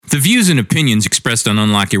The views and opinions expressed on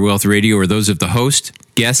Unlock Your Wealth Radio are those of the host,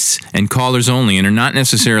 guests, and callers only and are not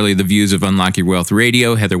necessarily the views of Unlock Your Wealth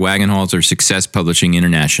Radio, Heather Wagenhals, or Success Publishing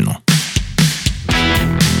International.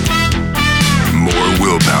 More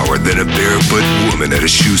willpower than a barefoot woman at a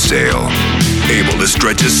shoe sale. Able to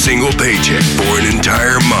stretch a single paycheck for an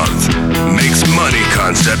entire month. Makes money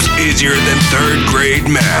concepts easier than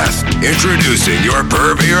third-grade math. Introducing your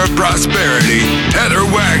purveyor of prosperity, Heather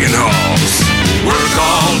Wagenhals. Work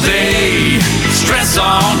all day, stress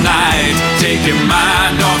all night. Take your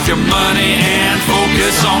mind off your money and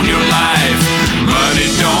focus on your life. Money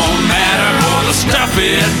don't matter for the stuff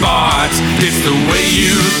it bought. It's the way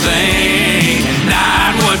you think,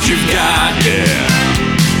 not what you've got, yeah.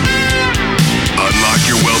 Unlock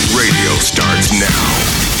Your Wealth Radio starts now.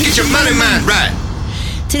 Get your money mind right.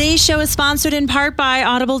 Today's show is sponsored in part by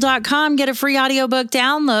Audible.com. Get a free audiobook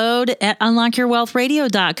download at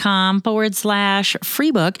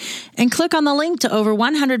unlockyourwealthradio.com/free book and click on the link to over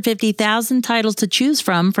 150,000 titles to choose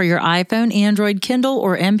from for your iPhone, Android, Kindle,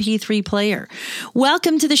 or MP3 player.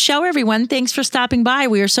 Welcome to the show, everyone. Thanks for stopping by.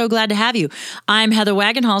 We are so glad to have you. I'm Heather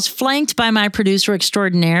Wagenhals, flanked by my producer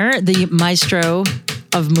extraordinaire, the maestro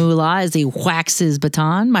of moolah as he whacks his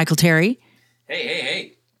baton, Michael Terry.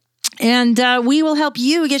 Hey. And we will help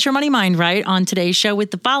you get your money mind right on today's show with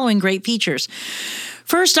the following great features.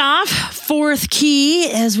 First off, fourth key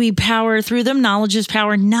as we power through them. Knowledge is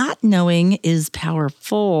power. Not knowing is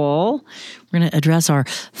powerful. We're going to address our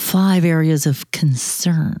 5 areas of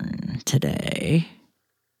concern today.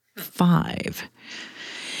 5.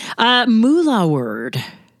 Moolah word.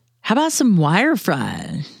 How about some wire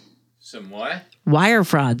fraud? Some what? Wire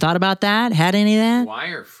fraud. Thought about that? Had any of that?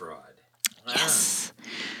 Wire fraud. Wow. Yes.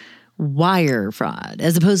 Wire fraud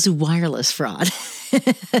as opposed to wireless fraud.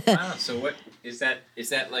 Wow, so what is that? Is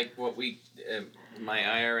that like what we, my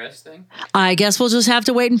IRS thing? I guess we'll just have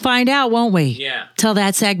to wait and find out, won't we? Yeah. Till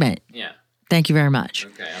that segment. Yeah. Thank you very much.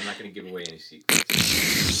 Okay, I'm not going to give away any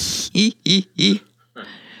secrets.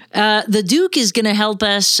 The Duke is going to help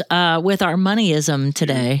us with our moneyism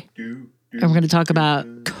today. And we're going to talk about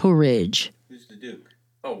courage. Who's the Duke?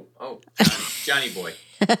 Oh, Johnny Boy.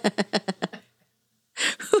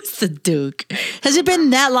 Who's the Duke? Has it been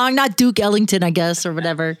that long? Not Duke Ellington, I guess, or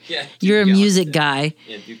whatever. Yeah, you're a music guy.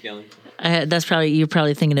 Yeah, Duke Ellington. You're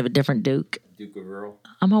probably thinking of a different Duke. Duke of Earl.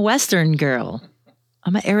 I'm a Western girl.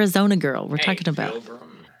 I'm an Arizona girl. We're talking about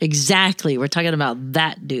Pilgrim. Exactly. We're talking about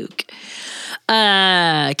that Duke.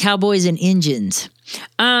 Cowboys and Indians.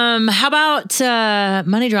 How about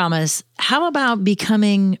money dramas? How about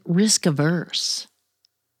becoming risk averse?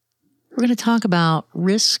 We're going to talk about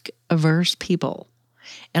risk averse people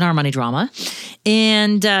in our money drama.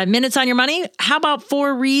 And minutes on your money. How about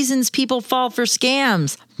 4 reasons people fall for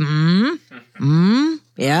scams?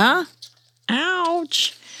 Yeah.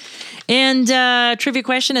 Ouch. And trivia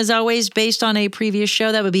question, as always, based on a previous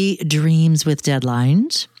show. That would be dreams with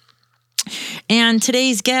deadlines. And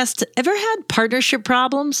today's guest, ever had partnership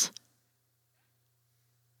problems?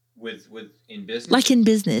 With in business? Like in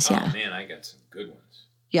business, yeah. Oh, man, I got some good ones.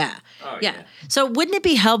 Yeah. Oh, yeah. So wouldn't it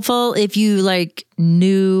be helpful if you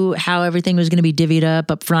knew how everything was going to be divvied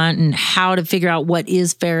up front and how to figure out what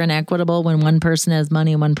is fair and equitable when one person has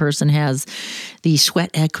money and one person has the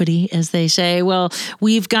sweat equity, as they say? Well,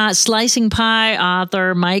 we've got Slicing Pie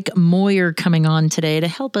author Mike Moyer coming on today to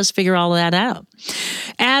help us figure all that out.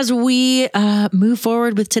 As we move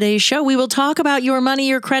forward with today's show, we will talk about your money,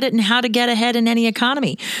 your credit, and how to get ahead in any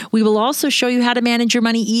economy. We will also show you how to manage your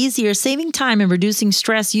money easier, saving time and reducing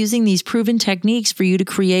stress using these proven techniques for you to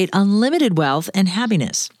create unlimited wealth and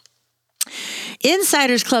happiness.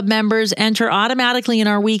 Insiders Club members enter automatically in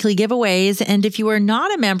our weekly giveaways, and if you are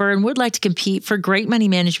not a member and would like to compete for great money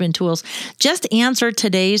management tools, just answer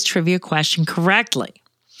today's trivia question correctly.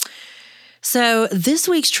 So this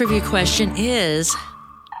week's trivia question is,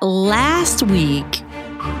 last week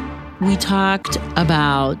we talked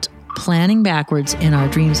about planning backwards in our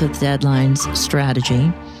Dreams with Deadlines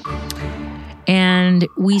strategy. And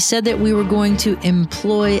we said that we were going to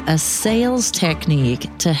employ a sales technique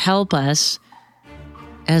to help us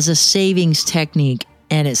as a savings technique.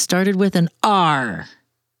 And it started with an R.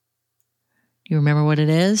 Do you remember what it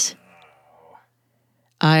is?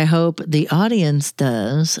 I hope the audience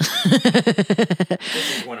does.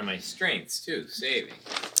 This is one of my strengths, too, saving.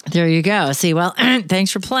 There you go. See, well,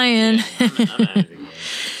 thanks for playing. Yeah, I'm out of the game.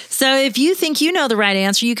 So if you think you know the right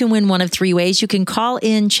answer, you can win one of 3 ways. You can call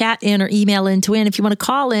in, chat in, or email in to win. If you want to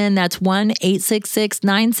call in, that's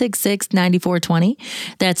 1-866-966-9420.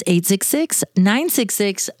 That's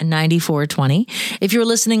 866-966-9420. If you're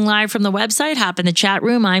listening live from the website, hop in the chat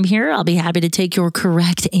room. I'm here. I'll be happy to take your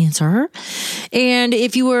correct answer. And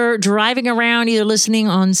if you were driving around, either listening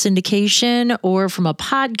on syndication or from a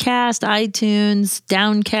podcast, iTunes,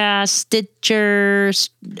 Downcast, Stitcher,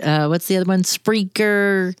 what's the other one?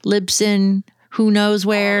 Spreaker, Libsyn, who knows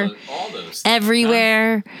where? All those.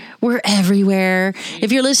 Everywhere. We're everywhere.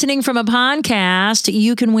 If you're listening from a podcast,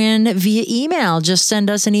 you can win via email. Just send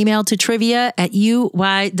us an email to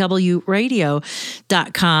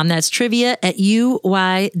trivia@uywradio.com. That's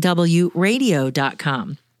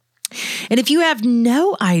trivia@uywradio.com. And if you have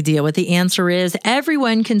no idea what the answer is,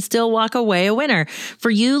 everyone can still walk away a winner. For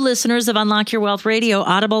you listeners of Unlock Your Wealth Radio,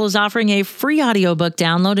 Audible is offering a free audiobook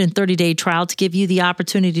download and 30-day trial to give you the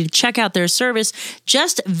opportunity to check out their service.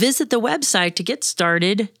 Just visit the website to get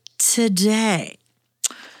started today.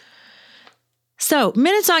 So,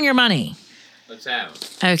 minutes on your money. Let's have it.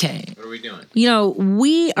 Okay. What are we doing? You know,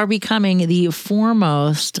 we are becoming the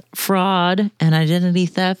foremost fraud and identity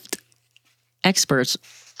theft experts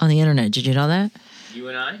on the internet. Did you know that? You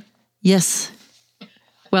and I? Yes.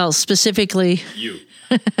 Well, specifically You.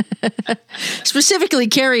 Specifically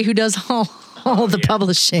Carrie, who does all the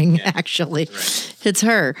publishing, actually. Right. It's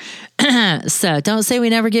her. So don't say we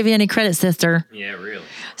never give you any credit, sister. Yeah, really.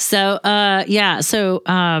 So,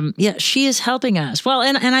 she is helping us. Well,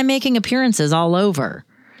 and I'm making appearances all over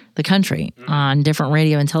the country on different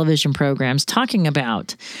radio and television programs talking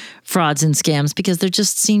about frauds and scams because they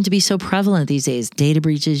just seem to be so prevalent these days. Data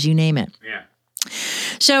breaches, you name it. Yeah.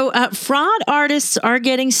 So fraud artists are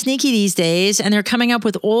getting sneaky these days, and they're coming up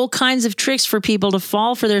with all kinds of tricks for people to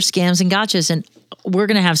fall for their scams and gotchas. And we're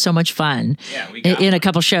going to have so much fun in a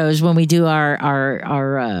couple shows when we do our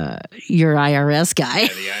your IRS guy. Yeah,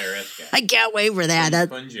 the IRS guy. I can't wait for that.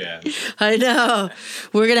 Fun job. I know.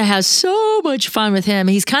 We're going to have so much fun with him.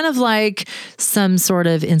 He's kind of like some sort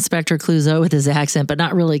of Inspector Clouseau with his accent, but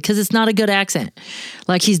not really, because it's not a good accent.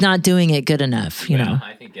 Like he's not doing it good enough, you know.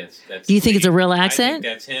 I think that's Do you think it's a real accent? I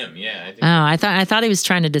think that's him, yeah. I thought he was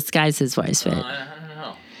trying to disguise his voice. I don't know.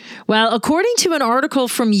 Well, according to an article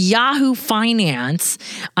from Yahoo Finance,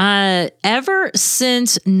 ever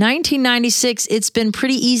since 1996, it's been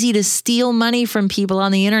pretty easy to steal money from people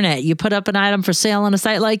on the internet. You put up an item for sale on a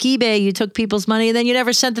site like eBay, you took people's money, and then you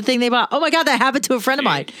never sent the thing they bought. Oh my God, that happened to a friend of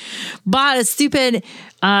mine. Bought a stupid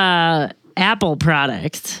Apple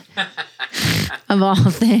product. Of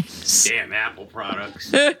all things. Damn Apple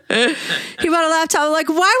products. He bought a laptop. I'm like,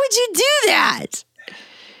 why would you do that?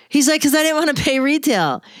 He's like, because I didn't want to pay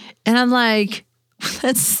retail. And I'm like,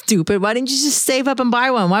 that's stupid. Why didn't you just save up and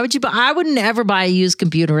buy one? Why would you buy? I wouldn't ever buy a used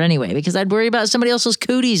computer anyway because I'd worry about somebody else's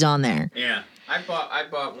cooties on there. Yeah, I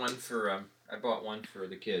bought one for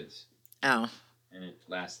the kids. Oh, and it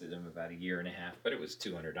lasted them about a year and a half, but it was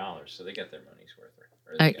 $200, so they got their money's worth.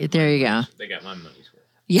 There you go. They got my money's worth.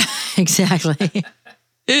 Yeah, exactly.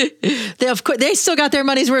 They still got their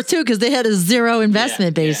money's worth too because they had a zero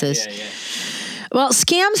investment basis. Yeah. Well,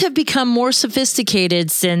 scams have become more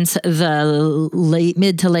sophisticated since the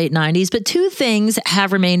mid to late 90s, but two things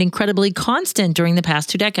have remained incredibly constant during the past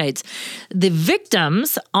 2 decades. The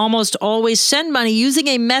victims almost always send money using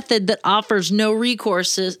a method that offers no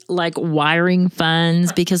recourse, like wiring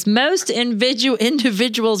funds, because most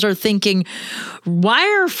individuals are thinking,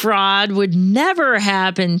 wire fraud would never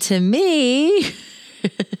happen to me. Oh,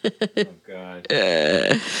 God.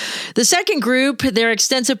 The second group, their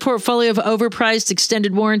extensive portfolio of overpriced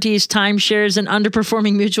extended warranties, timeshares, and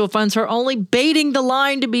underperforming mutual funds are only baiting the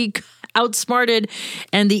line to be outsmarted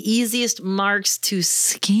and the easiest marks to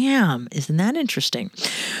scam. Isn't that interesting?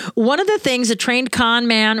 One of the things a trained con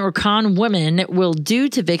man or con woman will do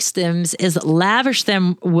to victims is lavish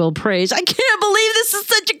them with praise. I can't believe this is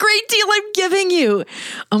such a great deal I'm giving you.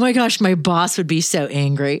 Oh my gosh, my boss would be so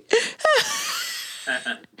angry.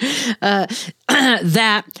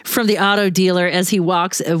 That from the auto dealer as he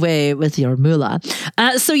walks away with your moolah.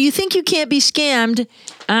 So you think you can't be scammed.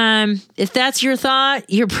 If that's your thought,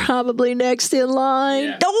 you're probably next in line.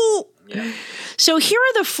 Yeah. Oh! Yeah. So here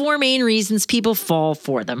are the 4 main reasons people fall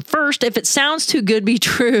for them. First, if it sounds too good to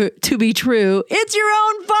be true, it's your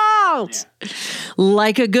own fault. Yeah.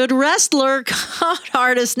 Like a good wrestler, con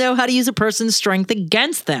artists know how to use a person's strength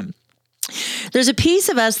against them. There's a piece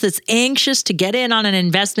of us that's anxious to get in on an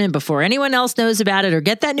investment before anyone else knows about it or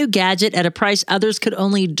get that new gadget at a price others could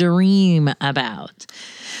only dream about.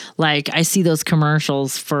 Like I see those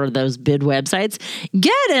commercials for those bid websites.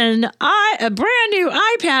 Get a brand new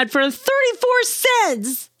iPad for 34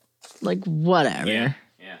 cents. Like, whatever. Yeah.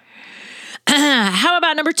 How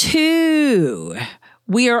about number 2?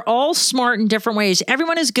 We are all smart in different ways.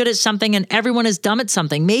 Everyone is good at something and everyone is dumb at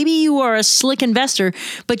something. Maybe you are a slick investor,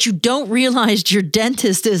 but you don't realize your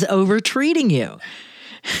dentist is over-treating you.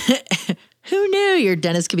 Who knew your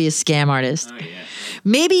dentist could be a scam artist? Oh, yeah.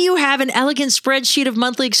 Maybe you have an elegant spreadsheet of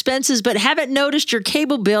monthly expenses, but haven't noticed your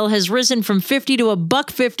cable bill has risen from $50 to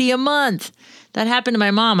 $1.50 a month. That happened to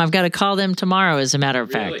my mom. I've got to call them tomorrow, as a matter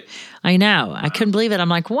of fact. I know. Wow. I couldn't believe it. I'm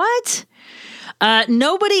like, what?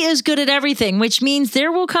 Nobody is good at everything, which means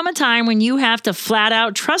there will come a time when you have to flat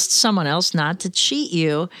out trust someone else not to cheat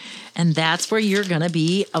you. And that's where you're going to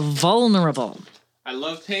be vulnerable. I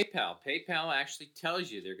love PayPal. PayPal actually tells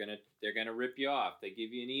you they're gonna rip you off. They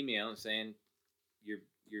give you an email saying you're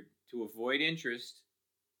to avoid interest,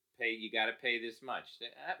 you got to pay this much,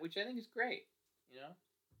 which I think is great. You know.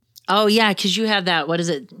 Oh yeah, because you have that. What is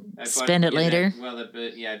it? Spend it later.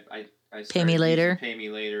 I pay me later. Pay me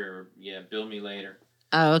later, or bill me later.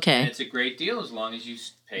 Oh, okay. And it's a great deal as long as you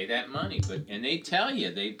pay that money. And they tell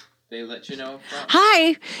you they let you know.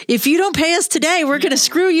 Hi, if you don't pay us today, we're going to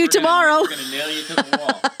screw you tomorrow. We're going to nail you to the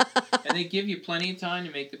wall. And they give you plenty of time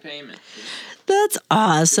to make the payment. That's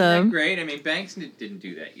awesome. Isn't that great? I mean, banks didn't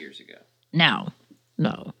do that years ago. No.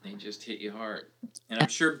 They just hit you hard. And I'm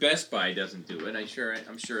sure Best Buy doesn't do it. I'm sure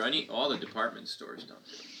all the department stores don't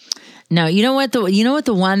do it. No, you know what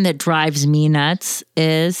the one that drives me nuts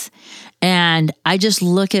is? And I just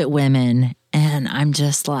look at women and I'm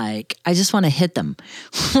just like, I just want to hit them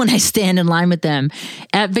when I stand in line with them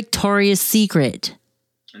at Victoria's Secret.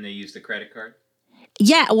 And they use the credit card?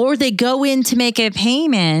 Yeah, or they go in to make a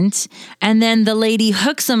payment and then the lady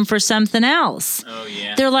hooks them for something else. Oh,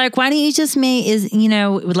 yeah. They're like, why don't you just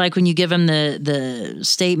like when you give them the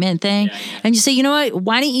statement thing and you say, you know what,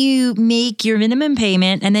 why don't you make your minimum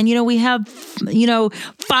payment and then, we have,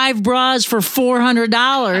 5 bras for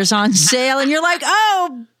 $400 on sale. And you're like,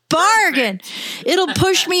 oh, bargain. Perfect. It'll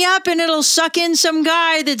push me up and it'll suck in some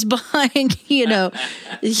guy that's buying, yeah,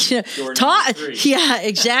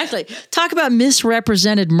 exactly. Talk about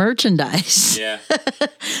misrepresented merchandise. Yeah.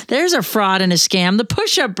 There's a fraud and a scam. The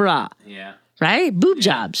push-up bra. Yeah. Right? Boob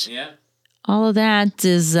jobs. Yeah. All of that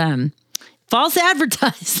is false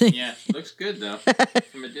advertising. Yeah. Looks good, though,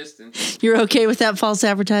 from a distance. You're okay with that false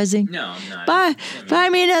advertising? No, I'm not. Buy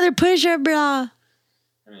me another push-up bra.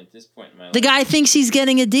 I mean, at this point in my life. The guy thinks he's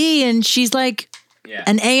getting a D, and she's like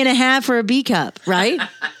an A.5 or a B cup, right?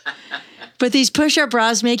 But these push-up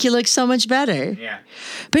bras make you look so much better. Yeah.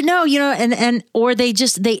 But no, or they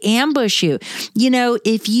ambush you.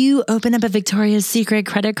 If you open up a Victoria's Secret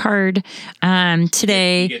credit card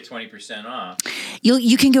today, you get 20% off.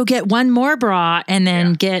 You can go get one more bra and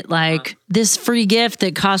then get this free gift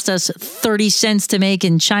that cost us 30 cents to make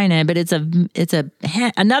in China, but it's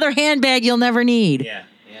another handbag you'll never need. Yeah.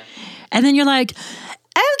 And then you're like,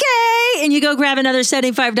 okay, and you go grab another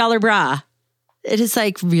 $75 bra. It is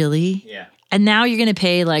like, really? Yeah. And now you're going to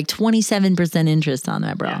pay like 27% interest on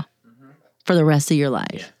that bra for the rest of your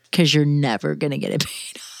life because you're never going to get it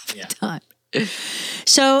paid off in time.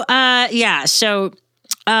 So,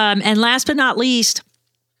 and last but not least,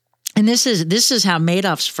 and this is how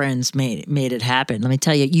Madoff's friends made it happen. Let me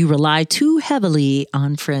tell you, you rely too heavily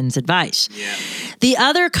on friends' advice. Yeah. The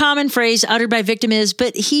other common phrase uttered by victim is,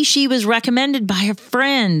 but she was recommended by a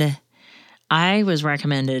friend. I was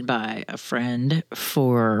recommended by a friend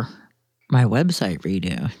for my website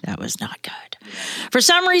redo. That was not good. For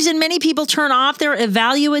some reason, many people turn off their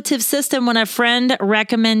evaluative system when a friend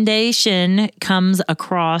recommendation comes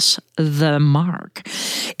across the mark.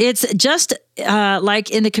 It's just like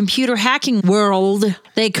in the computer hacking world,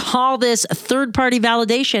 they call this third-party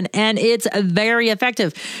validation, and it's very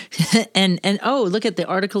effective. and look at the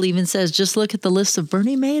article even says, just look at the list of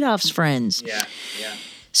Bernie Madoff's friends. Yeah.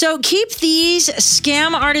 So keep these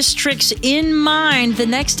scam artist tricks in mind the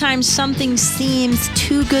next time something seems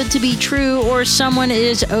too good to be true or someone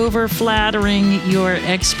is over-flattering your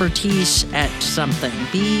expertise at something.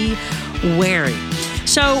 Be wary.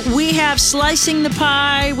 So we have slicing the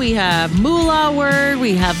pie, we have moolah word,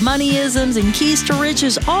 we have moneyisms and keys to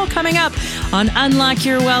riches all coming up on Unlock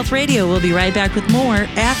Your Wealth Radio. We'll be right back with more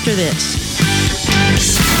after this.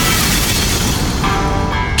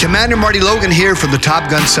 Commander Marty Logan here from the Top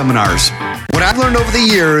Gun Seminars. What I've learned over the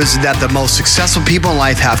years is that the most successful people in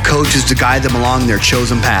life have coaches to guide them along their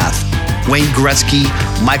chosen path. Wayne Gretzky,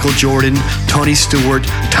 Michael Jordan, Tony Stewart,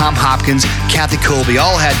 Tom Hopkins, Kathy Colby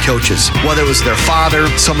all had coaches. Whether it was their father,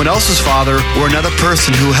 someone else's father, or another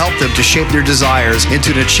person who helped them to shape their desires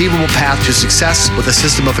into an achievable path to success with a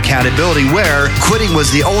system of accountability where quitting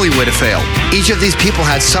was the only way to fail. Each of these people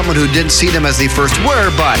had someone who didn't see them as they first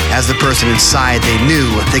were, but as the person inside they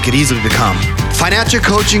knew they could easily become. Financial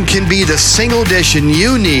coaching can be the single addition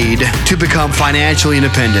you need to become financially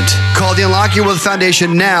independent. Call the Unlock Your Wealth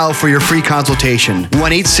Foundation now for your free consultation.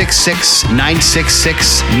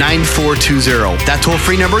 1-866-966-9420. That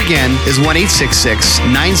toll-free number again is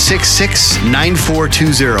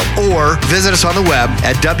 1-866-966-9420. Or visit us on the web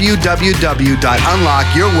at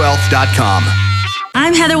www.unlockyourwealth.com.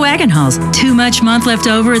 I'm Heather Wagenhals. Too much month left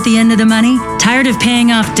over at the end of the money? Tired of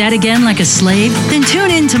paying off debt again like a slave? Then tune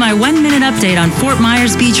in to my 1-minute update on Fort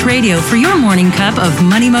Myers Beach Radio for your morning cup of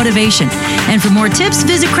money motivation. And for more tips,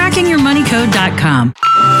 visit crackingyourmoneycode.com.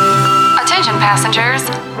 Attention passengers,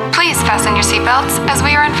 please fasten your seatbelts as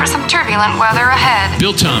we are in for some turbulent weather ahead.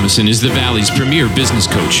 Bill Thomason is the Valley's premier business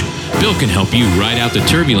coach. Bill can help you ride out the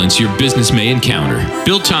turbulence your business may encounter.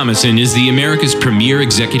 Bill Thomason is the America's premier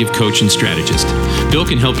executive coach and strategist. Bill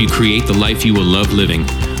can help you create the life you will love living.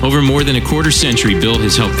 Over more than a quarter century, Bill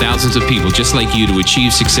has helped thousands of people just like you to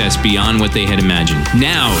achieve success beyond what they had imagined.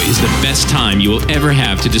 Now is the best time you will ever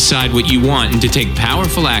have to decide what you want and to take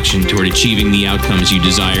powerful action toward achieving the outcomes you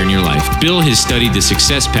desire in your life. Bill has studied the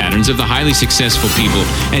success patterns of the highly successful people,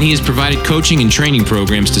 and he has provided coaching and training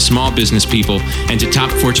programs to small business people and to top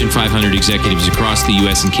Fortune 500 executives across the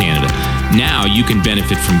U.S. and Canada. Now you can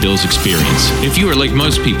benefit from Bill's experience. If you are like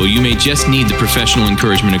most people, you may just need the professional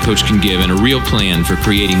encouragement a coach can give and a real plan for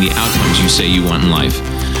creating the outcomes you say you want in life.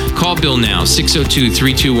 Call Bill now,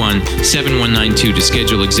 602-321-7192 to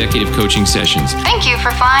schedule executive coaching sessions. Thank you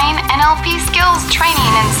for flying NLP Skills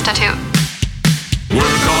Training Institute.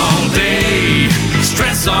 Work all day,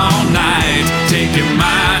 stress all night. Take your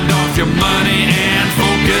mind off your money and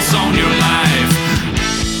focus on your life.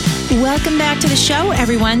 Welcome back to the show,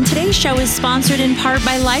 everyone. Today's show is sponsored in part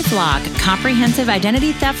by LifeLock. Comprehensive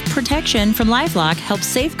identity theft protection from LifeLock helps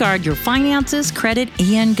safeguard your finances, credit,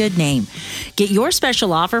 and good name. Get your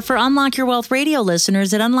special offer for Unlock Your Wealth Radio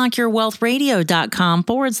listeners at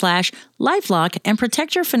unlockyourwealthradio.com/LifeLock and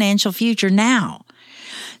protect your financial future now.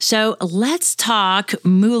 So let's talk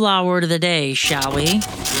moolah word of the day, shall we?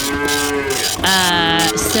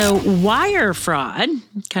 So wire fraud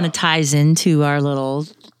kind of ties into our little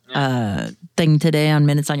thing today on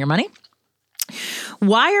Minutes on Your Money.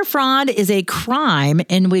 Wire fraud is a crime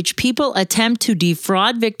in which people attempt to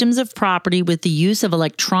defraud victims of property with the use of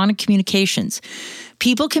electronic communications.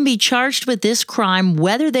 People can be charged with this crime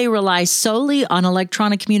whether they rely solely on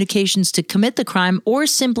electronic communications to commit the crime or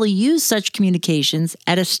simply use such communications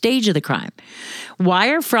at a stage of the crime.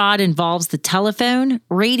 Wire fraud involves the telephone,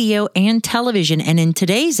 radio, and television, and in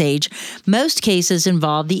today's age, most cases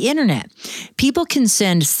involve the internet. People can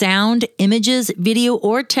send sound, images, video,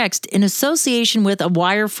 or text in association with a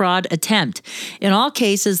wire fraud attempt. In all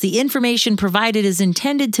cases, the information provided is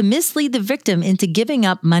intended to mislead the victim into giving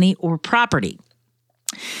up money or property.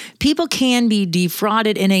 People can be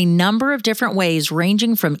defrauded in a number of different ways,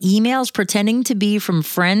 ranging from emails pretending to be from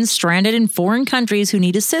friends stranded in foreign countries who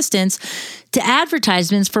need assistance to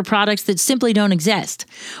advertisements for products that simply don't exist.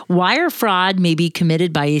 Wire fraud may be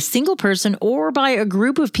committed by a single person or by a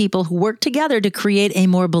group of people who work together to create a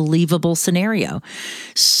more believable scenario.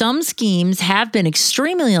 Some schemes have been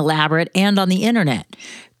extremely elaborate and on the internet.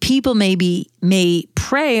 People may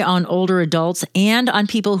prey on older adults and on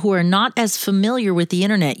people who are not as familiar with the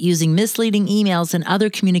internet, using misleading emails and other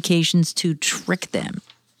communications to trick them.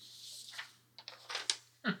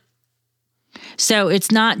 So it's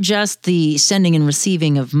not just the sending and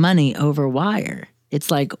receiving of money over wire. It's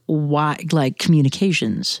like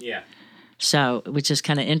communications. Yeah. So, which is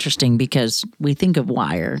kind of interesting because we think of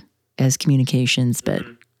wire as communications, but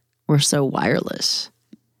we're so wireless.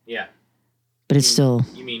 Yeah. But it's still...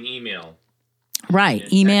 You mean email.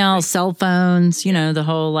 Right. Email, cell phones, you know, the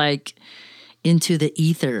whole like into the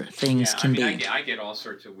ether things can be. I get all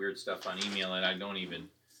sorts of weird stuff on email that I don't even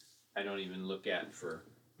look at for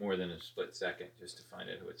more than a split second just to find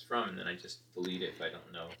out who it's from, and then I just delete it if I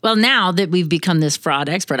don't know. Well, now that we've become this fraud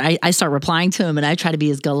expert, I start replying to him and I try to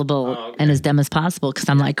be as gullible and as dumb as possible because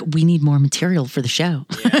I'm like, we need more material for the show.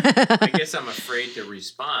 Yeah. I guess I'm afraid to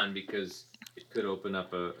respond because it could open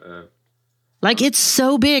up a like, it's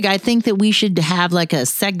so big. I think that we should have like a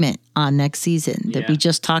segment on next season that we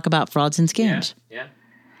just talk about frauds and scams. Yeah.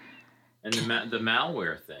 And the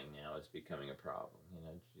malware thing now is becoming a problem.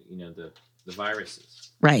 You know the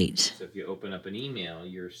viruses. Right. So if you open up an email,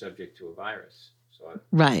 you're subject to a virus. So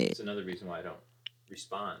right. It's another reason why I don't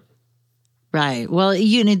respond. Right. Well,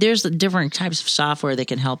 there's different types of software that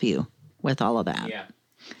can help you with all of that. Yeah.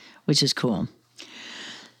 Which is cool.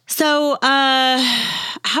 So,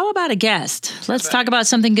 how about a guest? Let's talk about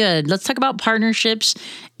something good. Let's talk about partnerships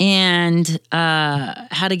and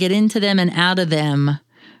how to get into them and out of them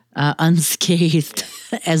unscathed,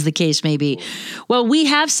 as the case may be. Well, we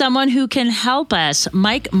have someone who can help us.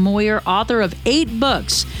 Mike Moyer, author of 8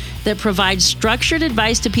 books that provide structured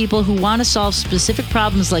advice to people who want to solve specific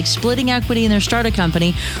problems like splitting equity in their startup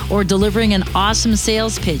company or delivering an awesome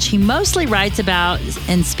sales pitch. He mostly writes about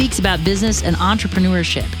and speaks about business and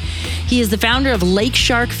entrepreneurship. He is the founder of Lake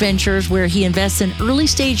Shark Ventures, where he invests in early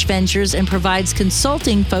stage ventures and provides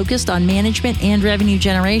consulting focused on management and revenue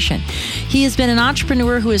generation. He has been an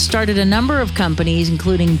entrepreneur who has started a number of companies,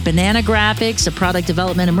 including Banana Graphics, a product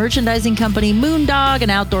development and merchandising company, Moondog,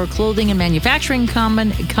 an outdoor clothing and manufacturing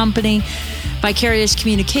company, Vicarious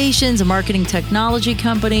Communications, a marketing technology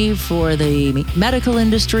company for the medical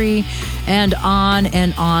industry, and on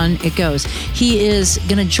it goes. He is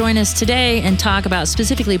going to join us today and talk about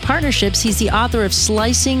specifically partnerships. He's the author of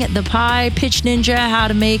Slicing the Pie, Pitch Ninja, How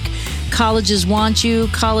to Make Colleges Want You,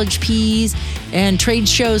 College Peas, and Trade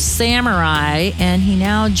Show Samurai. And he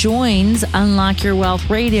now joins Unlock Your Wealth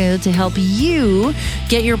Radio to help you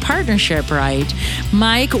get your partnership right.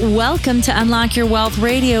 Mike, welcome to Unlock Your Wealth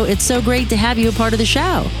Radio. It's so great to have you a part of the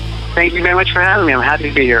show. Thank you very much for having me. I'm happy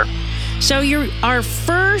to be here. So you're our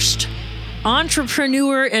first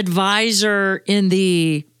entrepreneur advisor in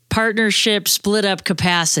the partnership split up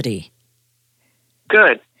capacity.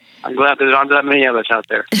 Good. I'm glad there aren't that many of us out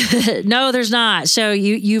there. No, there's not. So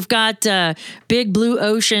you've got big blue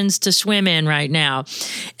oceans to swim in right now.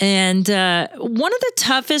 And one of the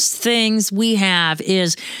toughest things we have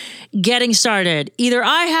is getting started. Either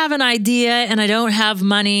I have an idea and I don't have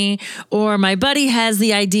money, or my buddy has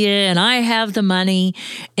the idea and I have the money.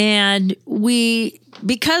 And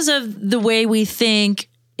because of the way we think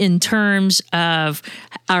in terms of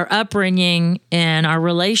our upbringing and our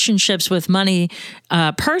relationships with money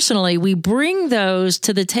personally, we bring those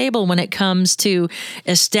to the table when it comes to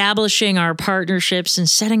establishing our partnerships and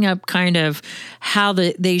setting up kind of how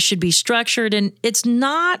they should be structured. And it's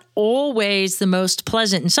not always the most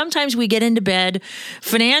pleasant. And sometimes we get into bed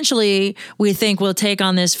financially, we think we'll take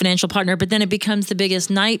on this financial partner, but then it becomes the biggest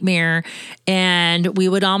nightmare. And we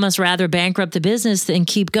would almost rather bankrupt the business than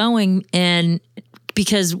keep going, and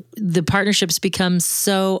because the partnerships become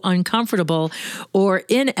so uncomfortable or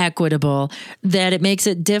inequitable that it makes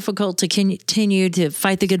it difficult to continue to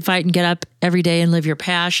fight the good fight and get up every day and live your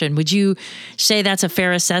passion. Would you say that's a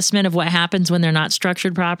fair assessment of what happens when they're not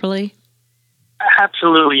structured properly?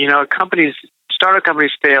 Absolutely. Startup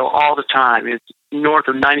companies fail all the time. It's north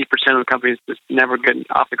of 90% of the companies just never get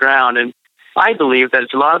off the ground. And I believe that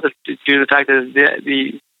it's a lot of due to the fact that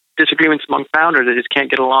the disagreements among founders, they just can't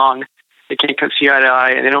get along. They can't come see eye to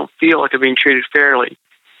eye, and they don't feel like they're being treated fairly.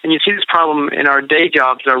 And you see this problem in our day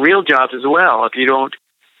jobs, our real jobs as well. If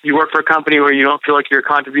you work for a company where you don't feel like your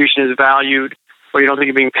contribution is valued, or you don't think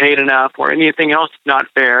you're being paid enough, or anything else not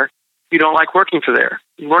fair, you don't like working for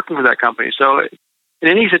that company. So in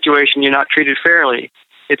any situation, you're not treated fairly,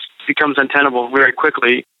 it becomes untenable very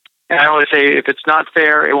quickly. And I always say, if it's not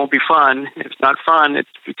fair, it won't be fun. If it's not fun, it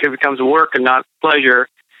becomes work and not pleasure,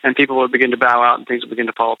 and people will begin to bow out and things will begin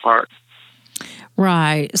to fall apart.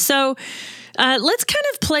 Right. So let's kind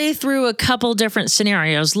of play through a couple different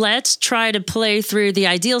scenarios. Let's try to play through the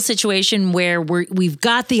ideal situation where we've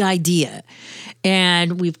got the idea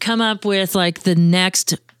and we've come up with like the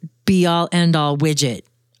next be-all, end-all widget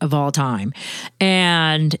of all time.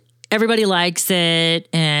 And everybody likes it,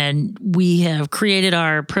 and we have created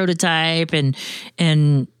our prototype,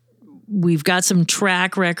 and we've got some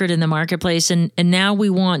track record in the marketplace, and now we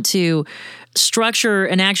want to structure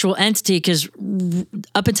an actual entity, because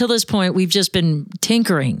up until this point, we've just been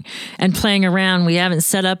tinkering and playing around. We haven't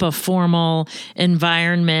set up a formal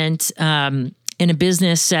environment in a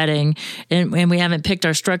business setting, and we haven't picked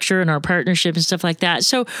our structure and our partnership and stuff like that.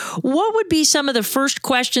 So what would be some of the first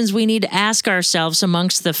questions we need to ask ourselves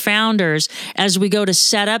amongst the founders as we go to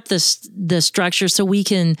set up the structure so we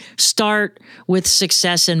can start with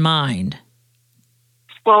success in mind?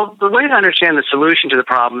 Well, the way to understand the solution to the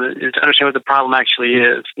problem is to understand what the problem actually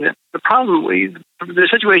is. The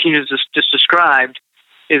situation you just described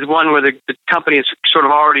is one where the company is sort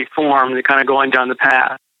of already formed and kind of going down the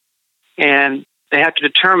path. And they have to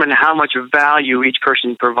determine how much value each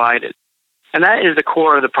person provided. And that is the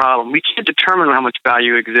core of the problem. We can't determine how much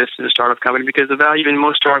value exists in a startup company because the value in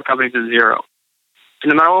most startup companies is zero. So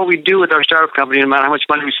no matter what we do with our startup company, no matter how much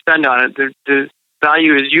money we spend on it,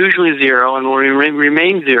 value is usually zero and will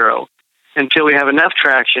remain zero until we have enough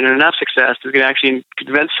traction and enough success that we can actually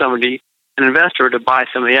convince somebody, an investor, to buy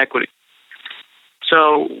some of the equity.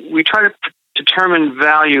 So we try to determine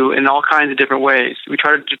value in all kinds of different ways. We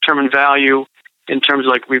try to determine value in terms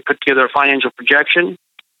of, like, we put together a financial projection.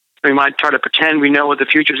 We might try to pretend we know what the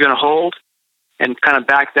future is going to hold and kind of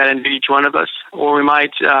back that into each one of us. Or we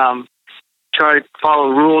might try to follow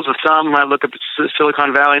rules of thumb. We might look at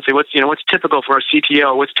Silicon Valley and say, what's typical for a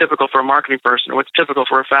CTO? What's typical for a marketing person? What's typical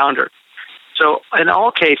for a founder? So in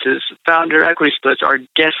all cases, founder equity splits are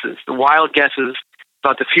guesses, the wild guesses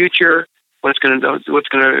about the future,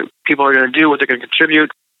 people are going to do, what they're going to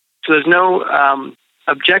contribute. So there's no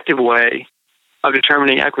objective way of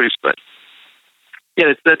determining equity split.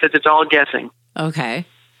 Yeah, it's all guessing. Okay.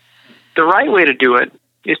 The right way to do it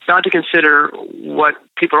is not to consider what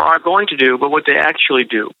people are going to do, but what they actually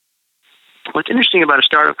do. What's interesting about a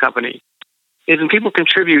startup company is when people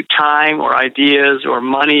contribute time or ideas or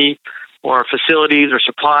money or facilities or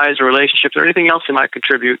supplies or relationships or anything else they might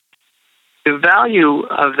contribute, the value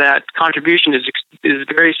of that contribution is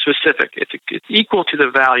very specific. It's equal to the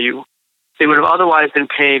value they would have otherwise been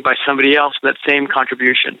paid by somebody else for that same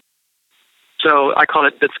contribution. So I call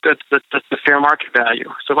it that's the fair market value.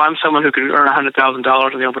 So if I'm someone who could earn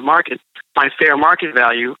 $100,000 in the open market, my fair market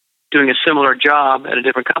value doing a similar job at a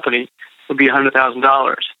different company would be $100,000.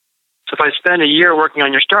 So if I spend a year working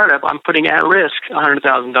on your startup, I'm putting at risk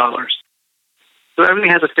 $100,000. So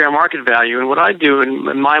everything has a fair market value. And what I do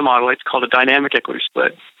in my model, it's called a dynamic equity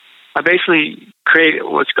split. I basically create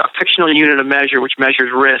what's a fictional unit of measure which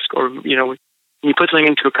measures risk, or, when you put something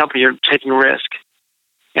into a company, you're taking risk.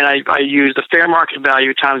 And I use the fair market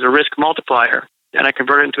value times a risk multiplier, and I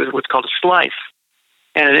convert it into what's called a slice.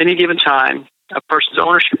 And at any given time, a person's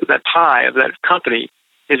ownership of that pie, of that company,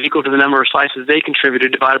 is equal to the number of slices they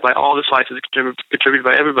contributed divided by all the slices contributed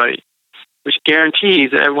by everybody, which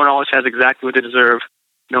guarantees that everyone always has exactly what they deserve,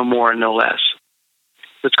 no more and no less.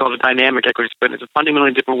 It's called a dynamic equity split. It's a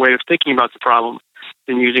fundamentally different way of thinking about the problem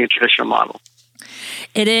than using a traditional model.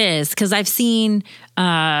 It is, because I've seen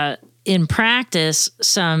in practice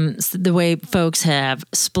the way folks have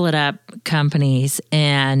split up companies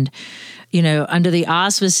and, under the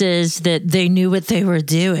auspices that they knew what they were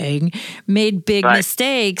doing, made big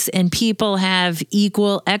mistakes, and people have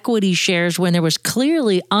equal equity shares when there was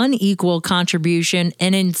clearly unequal contribution.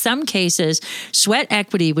 And in some cases, sweat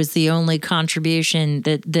equity was the only contribution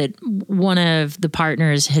that one of the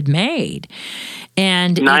partners had made.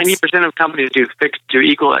 And 90% of companies do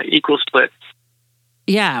equal split.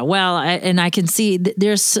 Yeah, well, I can see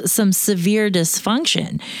there's some severe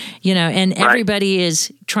dysfunction, and everybody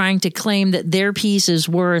is trying to claim that their piece is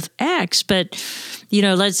worth X, but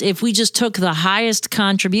if we just took the highest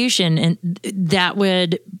contribution, and that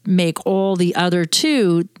would make all the other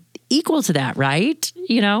two equal to that, right?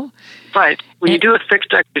 Right. When you do a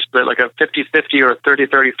fixed equity split, like a 50-50 or a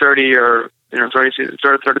 30-30-30 or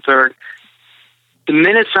 30-30-30, the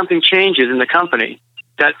minute something changes in the company,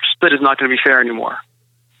 that split is not going to be fair anymore.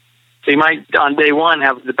 So you might, on day one,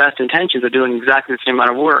 have the best intentions of doing exactly the same amount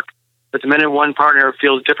of work. But the minute one partner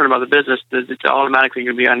feels different about the business, it's automatically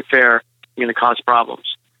going to be unfair and going to cause problems.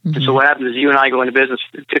 Mm-hmm. And so what happens is you and I go into business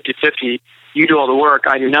 50-50. You do all the work,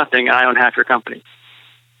 I do nothing, and I own half your company.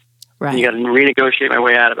 Right. And you got to renegotiate my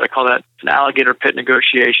way out of it. I call that an alligator pit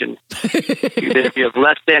negotiation. You have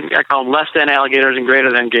I call them less than alligators and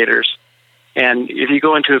greater than gators. And if you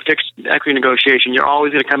go into a fixed equity negotiation, you're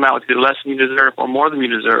always going to come out with either less than you deserve or more than you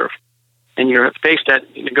deserve. And you're faced that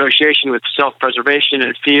negotiation with self-preservation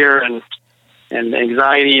and fear and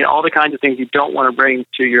anxiety and all the kinds of things you don't want to bring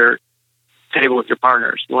to your table with your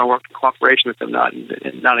partners. You want to work in cooperation with them,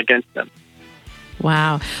 not against them.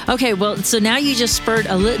 Wow. Okay, well, so now you just spurred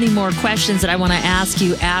a litany more questions that I want to ask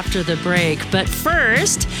you after the break. But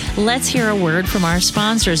first, let's hear a word from our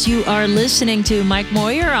sponsors. You are listening to Mike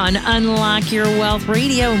Moyer on Unlock Your Wealth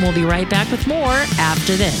Radio, and we'll be right back with more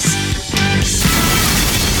after this.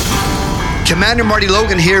 Commander Marty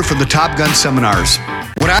Logan here from the Top Gun Seminars.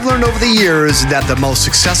 What I've learned over the years is that the most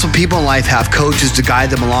successful people in life have coaches to guide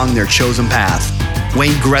them along their chosen path.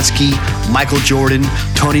 Wayne Gretzky, Michael Jordan,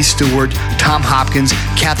 Tony Stewart, Tom Hopkins,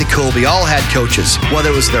 Kathy Colby all had coaches.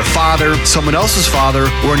 Whether it was their father, someone else's father,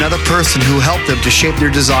 or another person who helped them to shape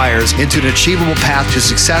their desires into an achievable path to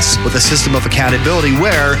success with a system of accountability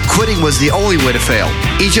where quitting was the only way to fail.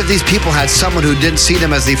 Each of these people had someone who didn't see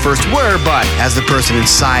them as they first were, but as the person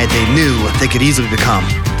inside they knew they could easily become.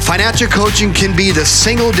 Financial coaching can be the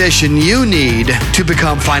single addition you need to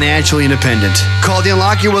become financially independent. Call the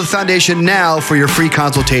Unlock Your Wealth Foundation now for your free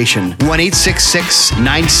consultation.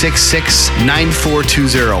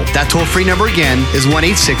 1-866-966-9420. That toll-free number again is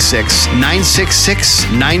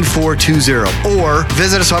 1-866-966-9420. Or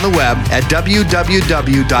visit us on the web at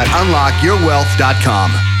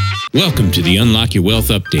www.unlockyourwealth.com. Welcome to the Unlock Your Wealth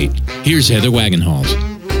Update. Here's Heather Wagenhals.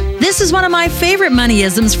 This is one of my favorite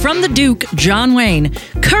moneyisms from the Duke, John Wayne.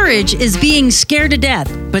 Courage is being scared to death,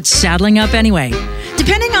 but saddling up anyway.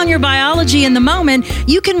 Depending on your biology in the moment,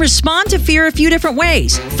 you can respond to fear a few different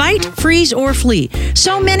ways. Fight, freeze, or flee.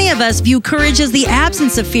 So many of us view courage as the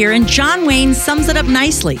absence of fear, and John Wayne sums it up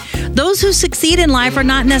nicely. Those who succeed in life are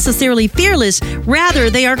not necessarily fearless, rather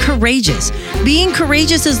they are courageous. Being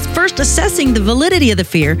courageous is first assessing the validity of the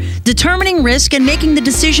fear, determining risk, and making the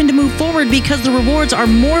decision to move forward because the rewards are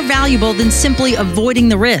more valuable than simply avoiding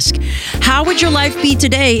the risk. How would your life be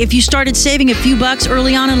today if you started saving a few bucks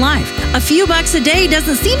early on in life? A few bucks a day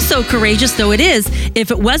doesn't seem so courageous, though it is.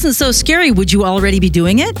 If it wasn't so scary, would you already be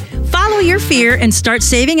doing it? Follow your fear and start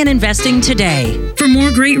saving and investing today. For more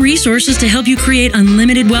great resources to help you create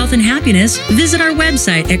unlimited wealth and happiness, visit our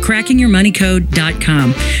website at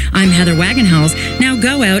crackingyourmoneycode.com. I'm Heather Wagenhals. Now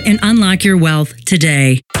go out and unlock your wealth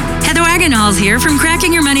today. Heather Wagenhals here from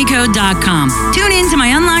crackingyourmoneycode.com. Tune in to my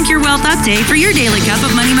Unlock Your Wealth update for your daily cup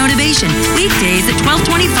of money motivation. Weekdays at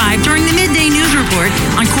 12:25 during the midday news report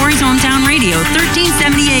on Corey's Hometown Radio,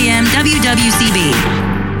 1370 AM WWCB.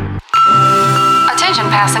 Attention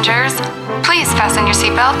passengers, please fasten your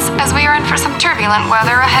seatbelts as we are in for some turbulent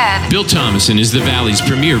weather ahead. Bill Thomason is the Valley's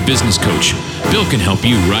premier business coach. Bill can help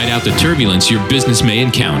you ride out the turbulence your business may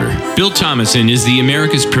encounter. Bill Thomason is the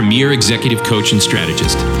America's premier executive coach and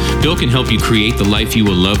strategist. Bill can help you create the life you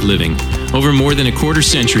will love living. Over more than a quarter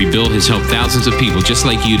century, Bill has helped thousands of people just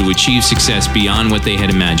like you to achieve success beyond what they had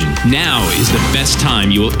imagined. Now is the best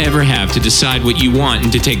time you will ever have to decide what you want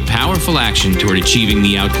and to take powerful action toward achieving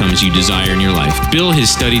the outcomes you desire in your life. Bill has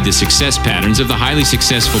studied the success patterns of the highly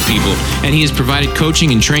successful people, and he has provided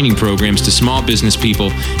coaching and training programs to small business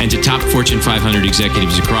people and to top Fortune 500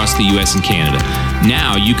 executives across the U.S. and Canada.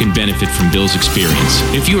 Now you can benefit from Bill's experience.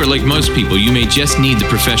 If you are like most people, you may just need the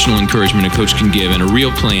professional encouragement a coach can give and a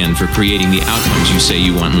real plan for creating the outcomes you say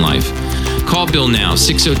you want in life. Call Bill now,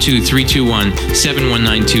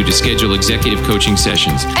 602-321-7192 to schedule executive coaching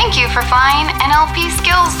sessions. Thank you for flying NLP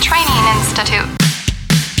Skills Training Institute.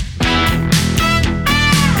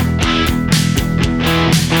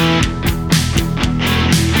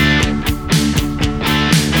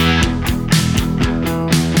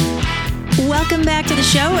 Welcome back to the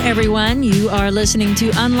show, everyone. You are listening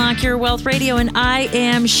to Unlock Your Wealth Radio, and I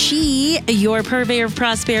am your purveyor of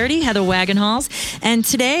prosperity, Heather Wagenhals. And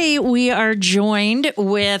today we are joined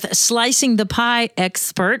with Slicing the Pie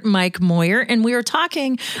expert, Mike Moyer, and we are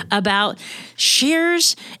talking about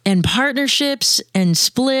shares and partnerships and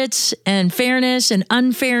splits and fairness and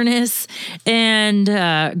unfairness and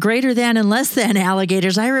greater than and less than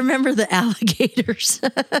alligators. I remember the alligators.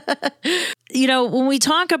 You know, when we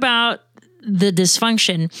talk about the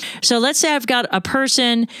dysfunction. So let's say I've got a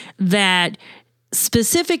person that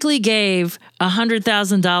specifically gave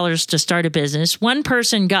 $100,000 to start a business. One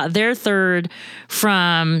person got their third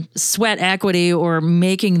from sweat equity or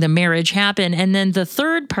making the marriage happen. And then the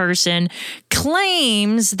third person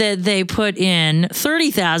claims that they put in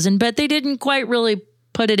 $30,000, but they didn't quite really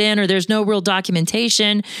put it in, or there's no real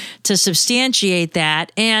documentation to substantiate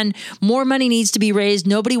that. And more money needs to be raised.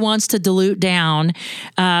 Nobody wants to dilute down,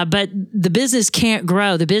 but the business can't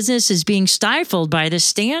grow. The business is being stifled by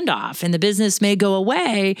this standoff, and the business may go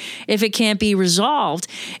away if it can't be resolved.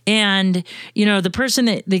 And, you know, the person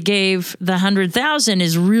that gave the $100,000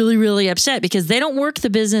 is really, really upset because they don't work the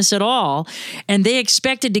business at all, and they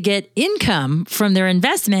expected to get income from their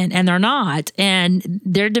investment, and they're not. And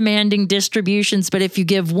they're demanding distributions, but if you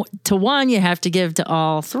give to one, you have to give to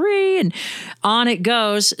all three, and on it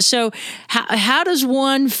goes. So how does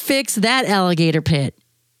one fix that alligator pit?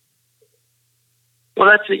 Well,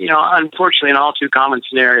 that's, unfortunately an all too common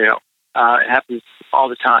scenario. It happens all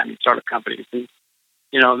the time in startup companies. And,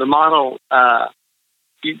 the model,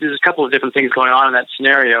 there's a couple of different things going on in that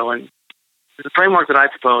scenario. And the framework that I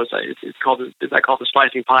propose I call the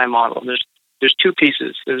slicing pie model. There's two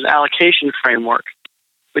pieces. There's an allocation framework,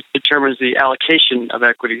 which determines the allocation of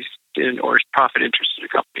equities or profit interest in a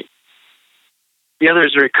company. The other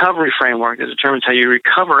is a recovery framework that determines how you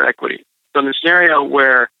recover equity. So in the scenario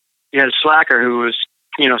where you had a slacker who was,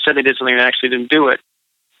 said they did something and actually didn't do it,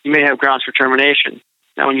 you may have grounds for termination.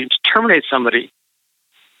 Now, when you terminate somebody,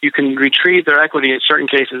 you can retrieve their equity in certain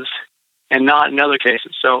cases and not in other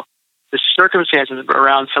cases. So the circumstances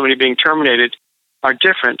around somebody being terminated are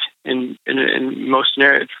different in most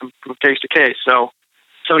scenarios from case to case. So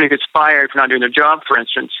somebody who gets fired for not doing their job, for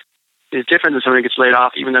instance, is different than somebody who gets laid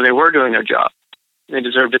off even though they were doing their job. They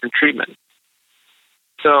deserve different treatment.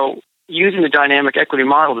 So using the dynamic equity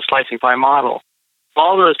model, the slicing pie model,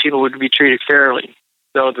 all those people would be treated fairly.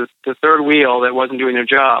 So the third wheel that wasn't doing their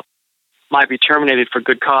job might be terminated for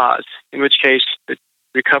good cause, in which case the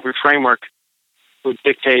recovery framework would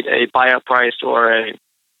dictate a buyout price or a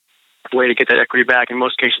way to get that equity back. In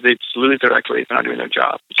most cases, they just lose their equity if they're not doing their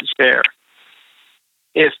job, which is fair.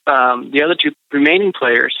 If the other two remaining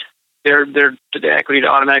players, their equity to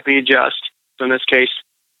automatically adjust. So in this case,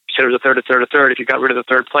 you said it was a third. If you got rid of the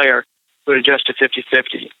third player, it would adjust to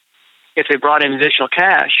 50-50. If they brought in additional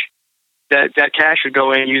cash, that cash would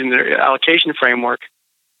go in using their allocation framework.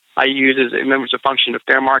 I use as a function of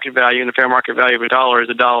fair market value, and the fair market value of $1 is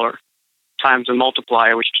 $1 times a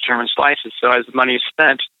multiplier, which determines slices. So as the money is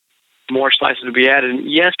spent, more slices will be added.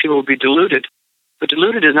 And yes, people will be diluted, but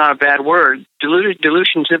diluted is not a bad word.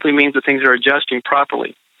 Dilution simply means that things are adjusting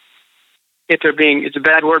properly. It's a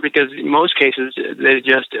bad word because in most cases they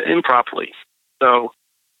adjust improperly. So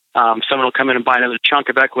someone will come in and buy another chunk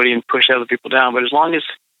of equity and push other people down. But as long as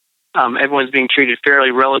everyone's being treated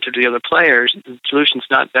fairly relative to the other players, the dilution's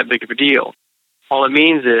not that big of a deal. All it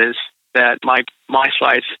means is that my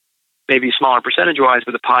slice may be smaller percentage-wise,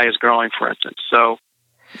 but the pie is growing, for instance. So,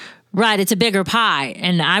 right, it's a bigger pie,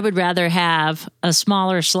 and I would rather have a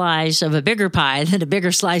smaller slice of a bigger pie than a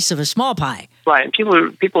bigger slice of a small pie. Right, and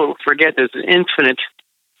people forget there's an infinite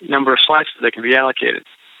number of slices that can be allocated.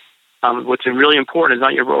 What's really important is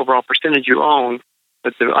not your overall percentage you own,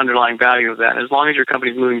 but the underlying value of that. As long as your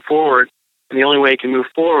company's moving forward, and the only way it can move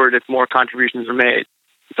forward if more contributions are made.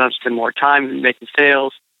 You have to spend more time making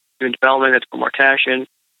sales, doing development, have to put more cash in.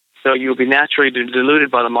 So you'll be naturally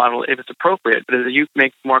diluted by the model if it's appropriate. But as you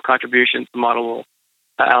make more contributions, the model will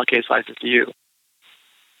allocate slices to you.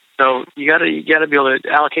 So you got to be able to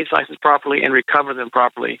allocate slices properly and recover them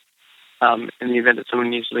properly in the event that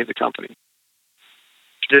someone needs to leave the company.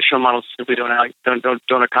 Traditional models simply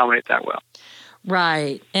don't accommodate that well.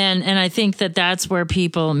 Right. And I think that's where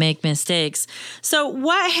people make mistakes. So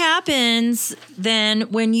what happens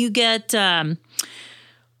then when you get the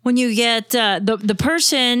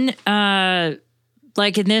person,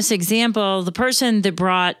 like in this example, the person that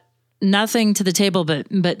brought nothing to the table but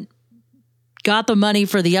got the money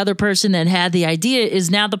for the other person that had the idea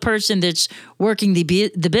is now the person that's working the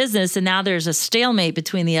business, and now there's a stalemate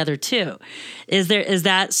between the other two. Is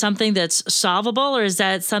that something that's solvable, or is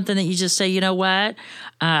that something that you just say, you know what,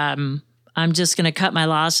 I'm just going to cut my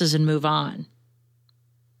losses and move on?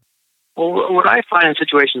 Well, what I find in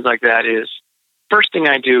situations like that is, first thing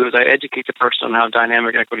I do is I educate the person on how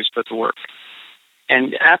dynamic equity splits work.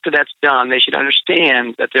 And after that's done, they should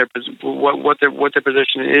understand that what their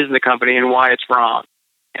position is in the company and why it's wrong,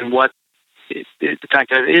 and what the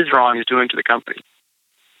fact that it is wrong is doing to the company.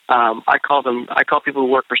 I call people who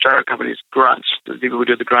work for startup companies grunts, the people who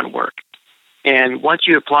do the grunt work. And once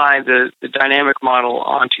you apply the dynamic model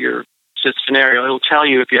onto your scenario, it'll tell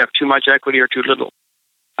you if you have too much equity or too little.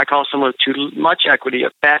 I call someone with too much equity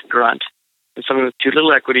a fat grunt, and someone with too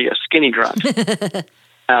little equity a skinny grunt.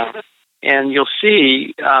 And you'll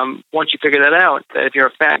see, once you figure that out, that if you're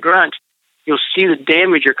a fat grunt, you'll see the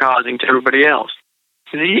damage you're causing to everybody else.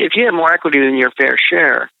 If you have more equity than your fair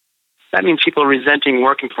share, that means people are resenting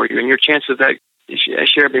working for you, and your chance of that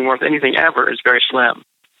share being worth anything ever is very slim.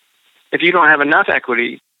 If you don't have enough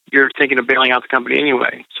equity, you're thinking of bailing out the company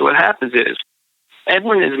anyway. So what happens is,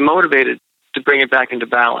 everyone is motivated to bring it back into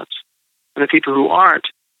balance. And the people who aren't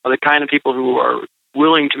are the kind of people who are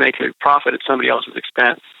willing to make a profit at somebody else's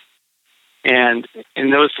expense. And in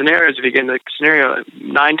those scenarios, if you get in the scenario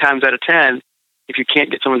 9 times out of 10, if you can't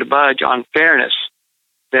get someone to budge on fairness,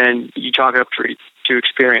 then you chalk it up to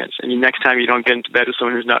experience. And next time you don't get into bed with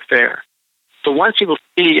someone who's not fair. So once people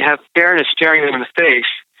have fairness staring them in the face,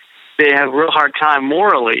 they have a real hard time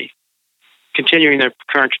morally continuing their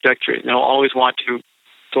current trajectory. They'll always want to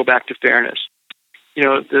go back to fairness.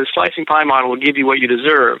 The slicing pie model will give you what you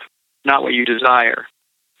deserve, not what you desire.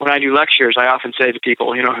 When I do lectures, I often say to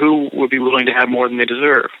people, who would be willing to have more than they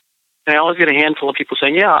deserve? And I always get a handful of people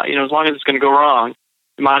saying, yeah, as long as it's going to go wrong,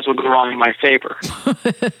 it might as well go wrong in my favor.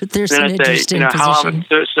 There's an interesting position.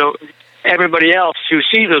 So everybody else who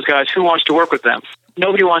sees those guys, who wants to work with them?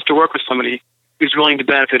 Nobody wants to work with somebody who's willing to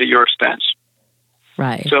benefit at your expense.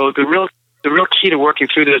 Right. So the real key to working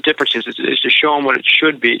through those differences is to show them what it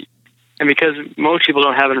should be. And because most people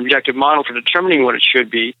don't have an objective model for determining what it should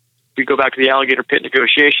be, we go back to the alligator pit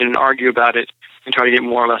negotiation and argue about it and try to get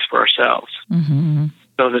more or less for ourselves. Mm-hmm.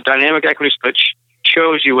 So the dynamic equity split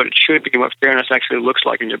shows you what it should be and what fairness actually looks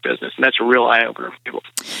like in your business. And that's a real eye-opener for people.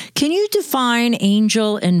 Can you define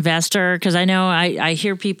angel investor? Because I know I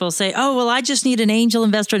hear people say, oh, well, I just need an angel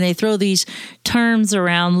investor. And they throw these terms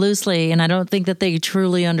around loosely. And I don't think that they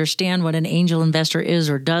truly understand what an angel investor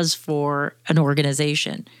is or does for an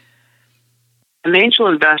organization. An angel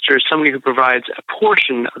investor is somebody who provides a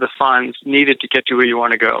portion of the funds needed to get to where you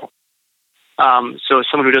want to go. So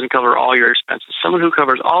someone who doesn't cover all your expenses. Someone who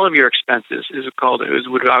covers all of your expenses is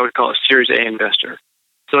what I would call a Series A investor.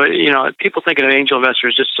 So, people think an angel investor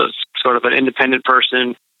is just sort of an independent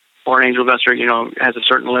person, or an angel investor, has a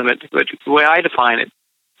certain limit. But the way I define it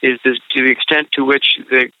is to the extent to which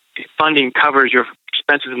the funding covers your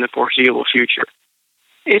expenses in the foreseeable future.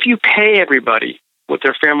 If you pay everybody what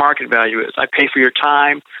their fair market value is, I pay for your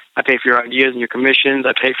time, I pay for your ideas and your commissions,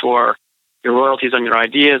 I pay for your royalties on your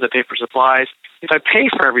ideas, I pay for supplies. If I pay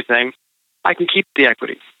for everything, I can keep the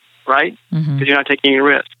equity, right? Because you're not taking any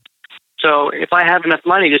risk. So if I have enough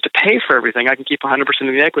money just to pay for everything, I can keep 100% of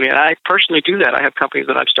the equity. And I personally do that. I have companies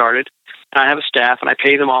that I've started, and I have a staff, and I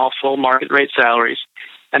pay them all full market rate salaries,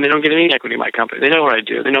 and they don't get any equity in my company. They know what I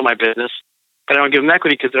do. They know my business. But I don't give them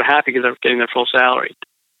equity because they're happy because they're getting their full salary.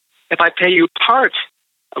 If I pay you part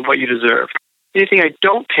of what you deserve, anything I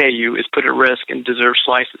don't pay you is put at risk and deserves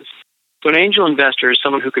slices. So an angel investor is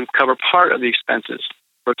someone who can cover part of the expenses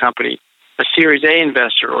for a company. A Series A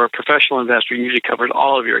investor or a professional investor usually covers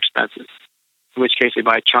all of your expenses, in which case they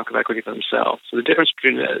buy a chunk of equity for themselves. So the difference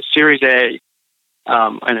between a Series A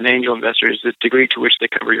and an angel investor is the degree to which they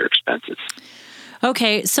cover your expenses.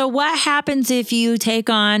 Okay, so what happens if you take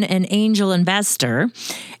on an angel investor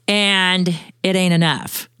and it ain't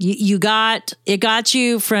enough? It got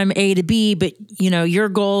you from A to B, but your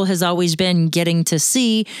goal has always been getting to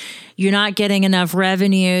C. You're not getting enough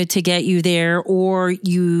revenue to get you there, or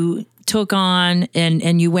you took on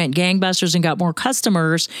and you went gangbusters and got more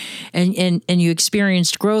customers and you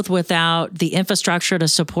experienced growth without the infrastructure to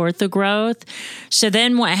support the growth. So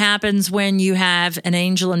then what happens when you have an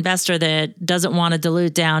angel investor that doesn't want to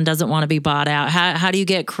dilute down, doesn't want to be bought out? How do you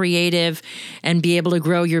get creative and be able to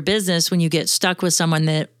grow your business when you get stuck with someone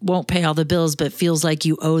that won't pay all the bills but feels like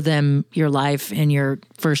you owe them your life and your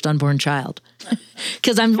first unborn child?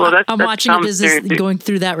 Because I'm watching a business going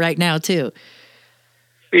through that right now too.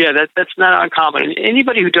 Yeah, that's not uncommon.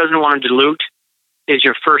 Anybody who doesn't want to dilute is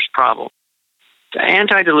your first problem.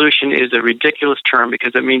 Anti-dilution is a ridiculous term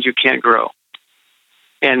because it means you can't grow.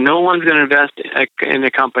 And no one's going to invest in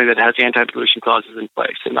a company that has anti-dilution clauses in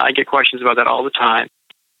place. And I get questions about that all the time.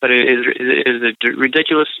 But it is a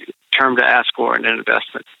ridiculous term to ask for in an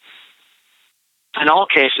investment. In all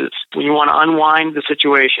cases, when you want to unwind the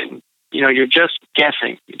situation, you're just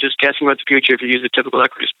guessing. You're just guessing about the future if you use a typical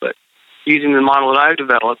equity split. Using the model that I've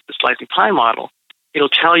developed, the slicing pie model, it'll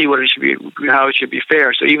tell you what it should be, how it should be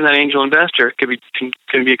fair. So even that angel investor can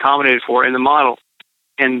be accommodated for in the model,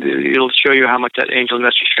 and it'll show you how much that angel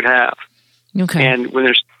investor should have. Okay. And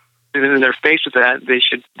when they're faced with that, they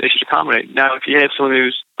should accommodate. Now, if you have someone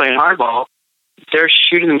who's playing hardball, they're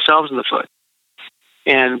shooting themselves in the foot,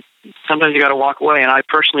 and sometimes you got to walk away. And I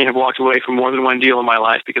personally have walked away from more than one deal in my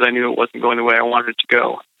life because I knew it wasn't going the way I wanted it to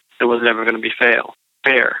go. It was never going to be fair.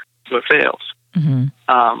 So it fails.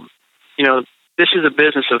 Mm-hmm. This is a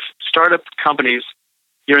business of startup companies.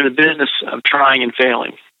 You're in the business of trying and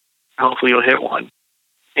failing. Hopefully you'll hit one.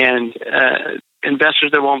 And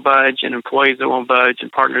investors that won't budge and employees that won't budge and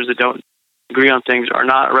partners that don't agree on things are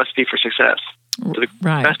not a recipe for success. So the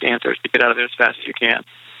best answer is to get out of there as fast as you can.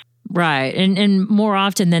 Right. And more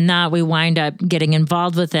often than not, we wind up getting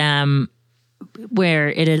involved with them where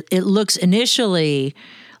it looks initially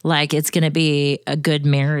like it's going to be a good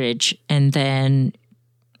marriage, and then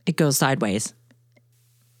it goes sideways.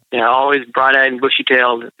 Yeah, always bright-eyed and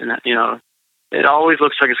bushy-tailed, and it always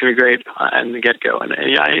looks like it's going to be great in the get-go. And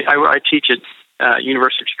I teach at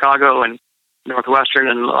University of Chicago and Northwestern,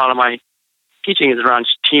 and a lot of my teaching is around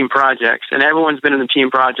team projects. And everyone's been in the team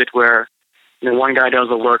project where one guy does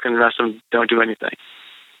the work and the rest of them don't do anything.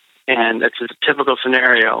 And that's a typical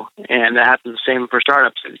scenario, and that happens the same for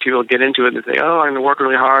startups. People get into it and they say, I'm going to work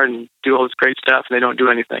really hard and do all this great stuff, and they don't do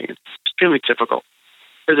anything. It's extremely typical.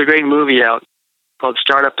 There's a great movie out called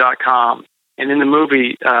Startup.com, and in the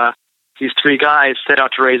movie, these three guys set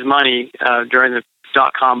out to raise money during the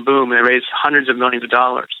dot-com boom, and they raised hundreds of millions of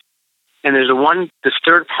dollars. And this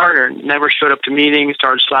third partner never showed up to meetings,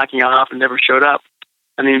 started slacking off, and never showed up.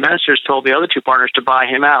 And the investors told the other two partners to buy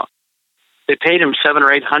him out. They paid him $700,000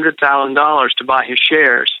 or $800,000 to buy his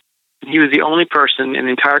shares. He was the only person in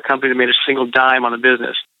the entire company that made a single dime on the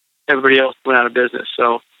business. Everybody else went out of business.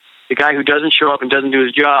 So the guy who doesn't show up and doesn't do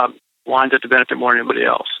his job winds up to benefit more than anybody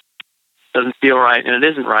else. Doesn't feel right, and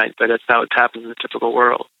it isn't right, but that's how it happens in the typical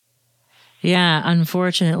world. Yeah,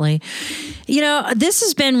 unfortunately. This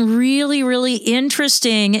has been really, really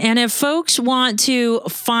interesting. And if folks want to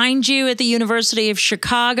find you at the University of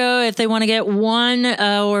Chicago, if they want to get one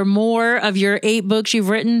or more of your 8 books you've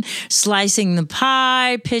written, Slicing the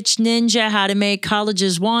Pie, Pitch Ninja, How to Make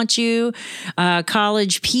Colleges Want You,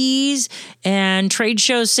 College Peas, and Trade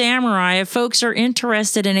Show Samurai, if folks are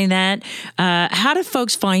interested in any of that, how do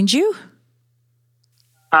folks find you?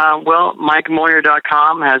 Well,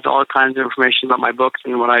 MikeMoyer.com has all kinds of information about my books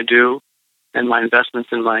and what I do and my investments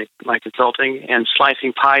and my consulting. And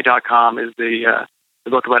SlicingPie.com is the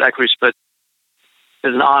book about equity splits.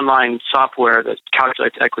 There's an online software that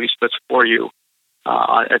calculates equity splits for you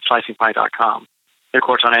at SlicingPie.com. And, of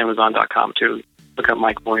course, on Amazon.com, too. Look up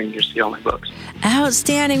Mike Moyer and you'll see all my books.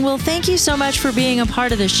 Outstanding. Well, thank you so much for being a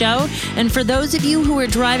part of the show. And for those of you who are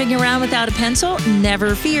driving around without a pencil,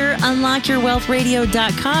 never fear.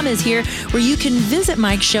 UnlockYourWealthRadio.com is here, where you can visit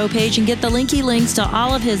Mike's show page and get the links to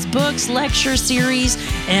all of his books, lecture series,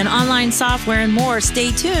 and online software and more.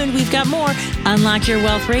 Stay tuned. We've got more Unlock Your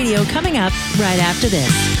Wealth Radio coming up right after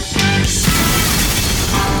this.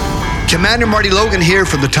 Commander Marty Logan here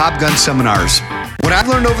from the Top Gun Seminars. What I've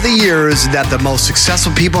learned over the years is that the most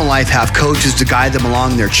successful people in life have coaches to guide them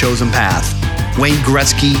along their chosen path. Wayne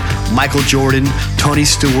Gretzky, Michael Jordan, Tony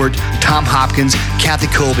Stewart, Tom Hopkins, Kathy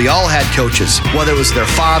Colby all had coaches. Whether it was their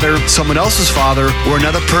father, someone else's father, or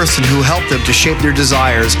another person who helped them to shape their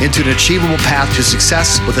desires into an achievable path to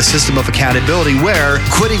success with a system of accountability where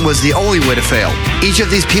quitting was the only way to fail. Each of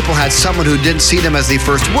these people had someone who didn't see them as they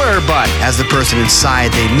first were, but as the person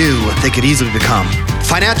inside they knew they could easily become.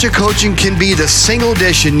 Financial coaching can be the single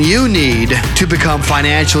addition you need to become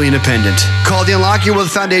financially independent. Call the Unlock Your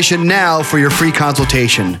Wealth Foundation now for your free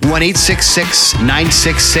consultation.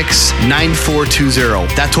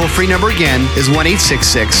 1-866-966-9420. That toll-free number again is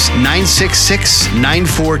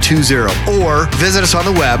 1-866-966-9420. Or visit us on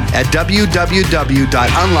the web at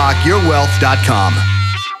www.unlockyourwealth.com.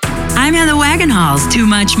 I'm Heather Wagenhals. Too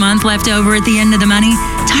much month left over at the end of the money?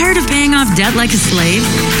 Tired of paying off debt like a slave?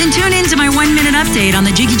 Then tune in to my 1-minute update on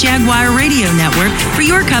the Jiggy Jaguar Radio Network for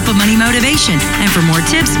your cup of money motivation. And for more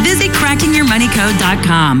tips, visit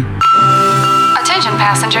crackingyourmoneycode.com. Attention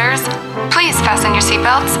passengers, please fasten your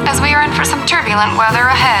seatbelts as we are in for some turbulent weather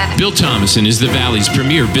ahead. Bill Thomason is the Valley's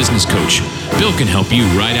premier business coach. Bill can help you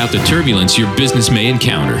ride out the turbulence your business may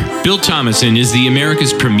encounter. Bill Thomason is the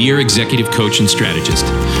America's premier executive coach and strategist.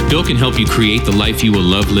 Bill can help you create the life you will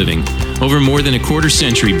love living. Over more than a quarter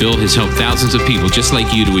century, Bill has helped thousands of people just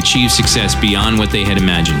like you to achieve success beyond what they had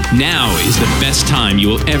imagined. Now is the best time you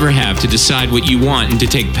will ever have to decide what you want and to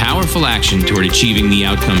take powerful action toward achieving the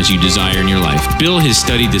outcomes you desire in your life. Bill has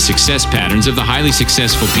studied the success patterns of the highly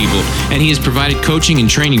successful people, and he has provided coaching and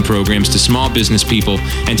training programs to small business people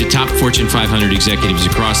and to top Fortune 500 executives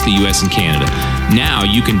across the U.S. and Canada. Now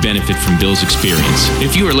you can benefit from Bill's experience.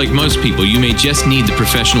 If you are like most people, you may just need the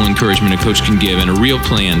professional encouragement a coach can give and a real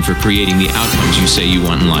plan for creating the outcomes you say you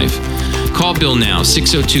want in life. Call Bill now,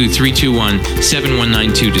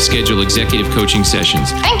 602-321-7192 to schedule executive coaching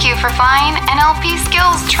sessions. Thank you for flying NLP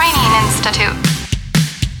Skills Training Institute.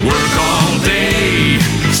 Work all day,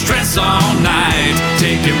 stress all night.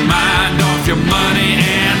 Take your mind off your money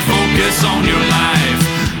and focus on your life.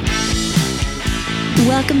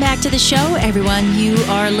 Welcome back to the show, everyone. You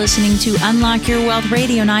are listening to Unlock Your Wealth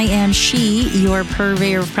Radio, and I am your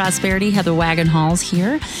purveyor of prosperity, Heather Wagenhals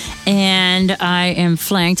here. And I am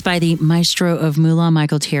flanked by the maestro of moolah,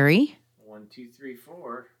 Michael Terry. 1, 2, 3,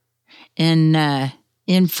 4. In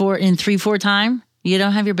 3/4 time, you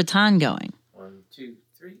don't have your baton going. 1, 2,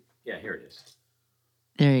 3. Yeah, here it is.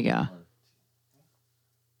 There you go.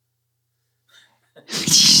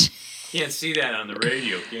 Can't see that on the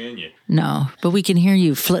radio, can you? No, but we can hear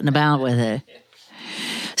you flitting about with it.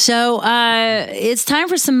 So it's time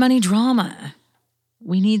for some money drama.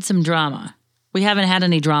 We need some drama. We haven't had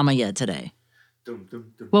any drama yet today.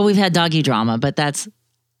 Well, we've had doggy drama, but that's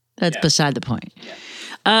beside the point.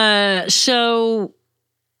 Yeah. So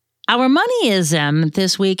our moneyism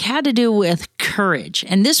this week had to do with courage.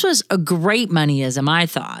 And this was a great moneyism, I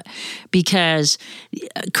thought, because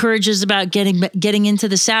courage is about getting into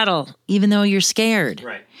the saddle, even though you're scared.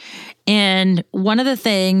 Right. And one of the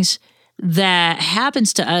things that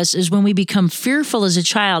happens to us is when we become fearful as a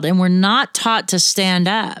child and we're not taught to stand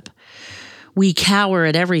up, we cower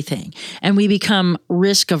at everything and we become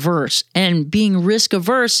risk averse. And being risk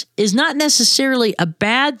averse is not necessarily a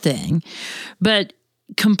bad thing, but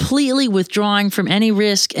completely withdrawing from any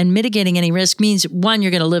risk and mitigating any risk means, one,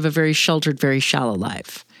 you're going to live a very sheltered, very shallow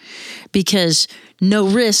life because no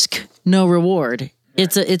risk, no reward.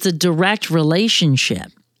 It's a direct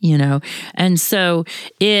relationship, you know? And so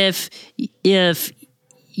if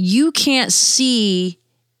you can't see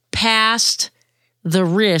past the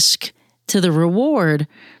risk to the reward,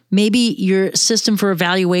 maybe your system for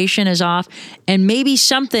evaluation is off, and maybe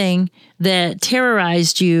something that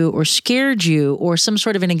terrorized you or scared you, or some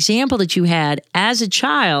sort of an example that you had as a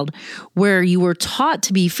child where you were taught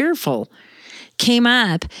to be fearful came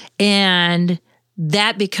up, and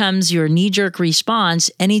that becomes your knee-jerk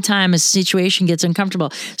response anytime a situation gets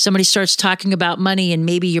uncomfortable. Somebody starts talking about money, and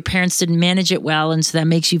maybe your parents didn't manage it well, and so that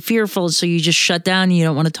makes you fearful, so you just shut down and you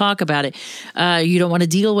don't want to talk about it. You don't want to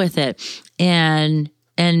deal with it. And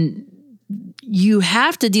you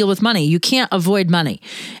have to deal with money. You can't avoid money.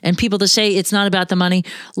 And people that say it's not about the money,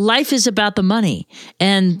 life is about the money.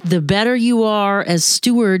 And the better you are as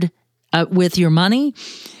steward with your money,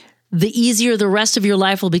 the easier the rest of your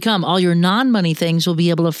life will become. All your non-money things will be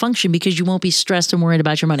able to function because you won't be stressed and worried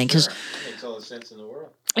about your money. Because that makes all the sense in the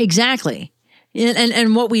world. Exactly.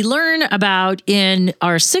 And what we learn about in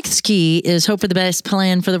our sixth key is hope for the best,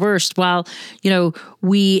 plan for the worst. While,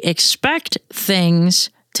 we expect things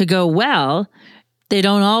to go well, they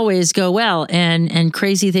don't always go well, and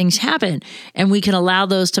crazy things happen, and we can allow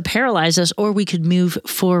those to paralyze us, or we could move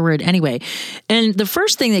forward anyway. And the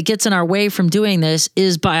first thing that gets in our way from doing this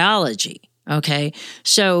is biology. Okay.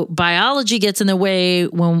 So biology gets in the way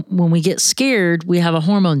when we get scared, we have a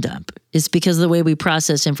hormone dump. It's because of the way we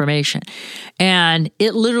process information. And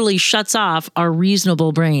it literally shuts off our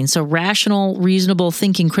reasonable brain. So rational, reasonable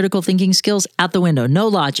thinking, critical thinking skills out the window, no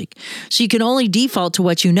logic. So you can only default to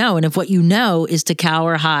what you know. And if what you know is to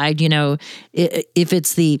cower, hide, if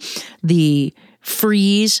it's the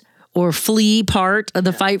freeze or flee part of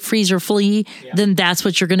the fight, freeze, or flee, then that's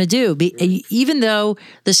what you're going to do, even though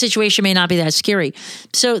the situation may not be that scary.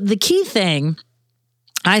 So the key thing,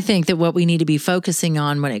 I think, that what we need to be focusing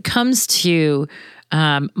on when it comes to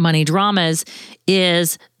money dramas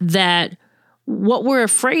is that what we're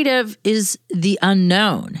afraid of is the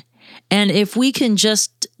unknown. And if we can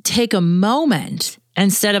just take a moment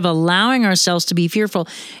instead of allowing ourselves to be fearful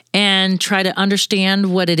and try to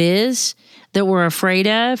understand what it is that we're afraid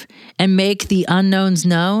of and make the unknowns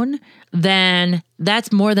known, then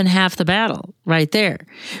that's more than half the battle right there.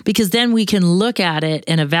 Because then we can look at it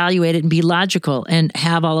and evaluate it and be logical and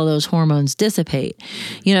have all of those hormones dissipate.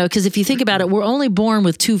 Because if you think about it, we're only born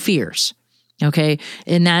with two fears, okay?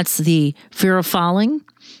 And that's the fear of falling.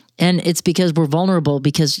 And it's because we're vulnerable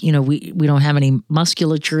because, we don't have any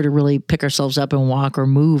musculature to really pick ourselves up and walk or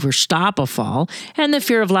move or stop a fall. And the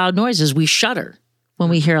fear of loud noises, we shudder when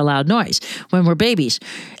we hear a loud noise, when we're babies.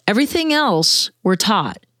 Everything else we're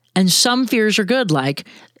taught. And some fears are good, like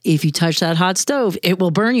if you touch that hot stove, it will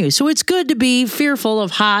burn you. So it's good to be fearful of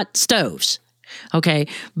hot stoves. Okay.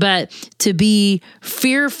 But to be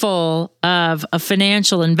fearful of a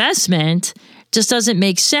financial investment just doesn't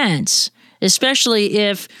make sense, especially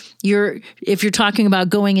if you're talking about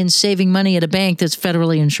going and saving money at a bank that's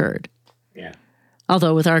federally insured. Yeah.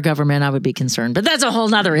 Although with our government, I would be concerned, but that's a whole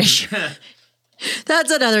nother issue. That's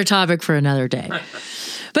another topic for another day.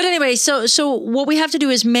 But anyway, so what we have to do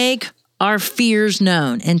is make our fears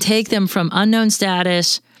known and take them from unknown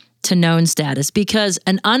status to known status, because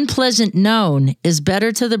an unpleasant known is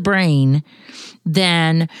better to the brain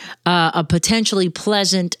than a potentially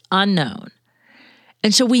pleasant unknown.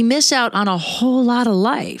 And so we miss out on a whole lot of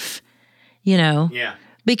life, Yeah.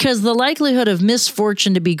 because the likelihood of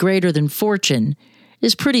misfortune to be greater than fortune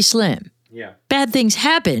is pretty slim. Yeah. Bad things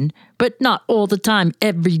happen, but not all the time,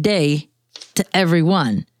 every day, to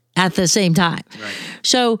everyone at the same time. Right.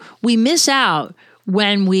 So we miss out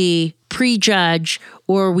when we prejudge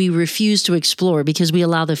or we refuse to explore because we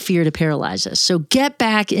allow the fear to paralyze us. So get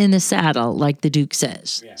back in the saddle, like the Duke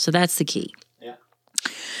says. Yeah. So that's the key. Yeah.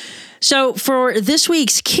 So for this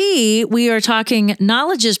week's key, we are talking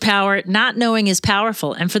knowledge is power, not knowing is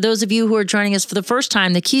powerful. And for those of you who are joining us for the first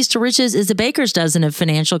time, the Keys to Riches is a baker's dozen of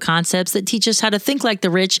financial concepts that teach us how to think like the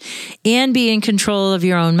rich and be in control of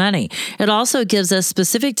your own money. It also gives us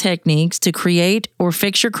specific techniques to create or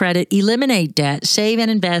fix your credit, eliminate debt, save and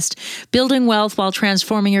invest, building wealth while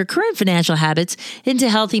transforming your current financial habits into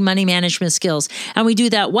healthy money management skills. And we do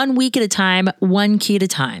that 1 week at a time, one key at a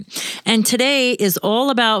time. And today is all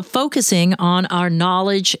about focusing on our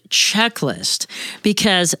knowledge checklist,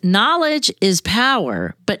 because knowledge is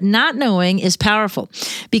power, but not knowing is powerful.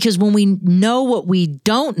 Because when we know what we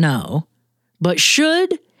don't know, but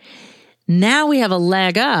should, now we have a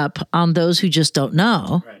leg up on those who just don't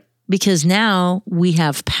know, Right. because now we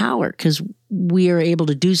have power because we are able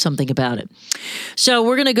to do something about it. So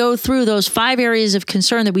we're going to go through those 5 areas of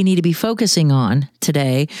concern that we need to be focusing on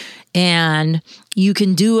today. And you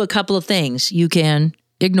can do a couple of things. You can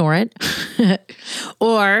ignore it,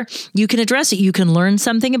 or you can address it. You can learn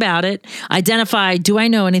something about it, identify, do I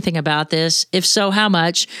know anything about this? If so, how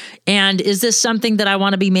much? And is this something that I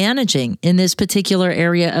want to be managing in this particular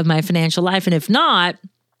area of my financial life? And if not,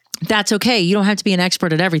 that's okay. You don't have to be an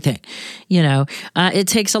expert at everything. It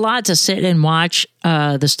takes a lot to sit and watch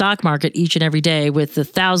the stock market each and every day with the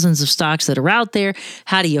thousands of stocks that are out there.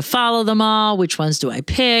 How do you follow them all? Which ones do I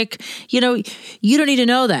pick? You don't need to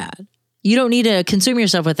know that. You don't need to consume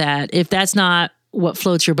yourself with that if that's not what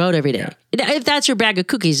floats your boat every day. Yeah. If that's your bag of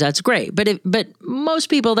cookies, that's great. But most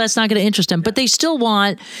people, that's not going to interest them. But they still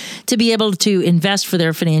want to be able to invest for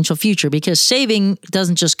their financial future, because saving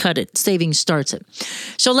doesn't just cut it. Saving starts it.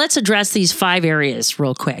 So let's address these 5 areas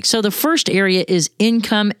real quick. So the first area is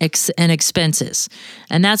income and expenses.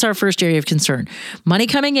 And that's our first area of concern. Money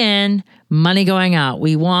coming in, money going out.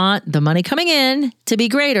 We want the money coming in to be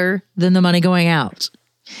greater than the money going out.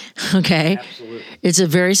 Okay? Absolutely. It's a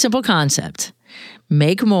very simple concept.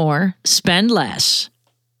 Make more, spend less,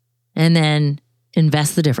 and then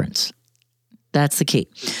invest the difference. That's the key.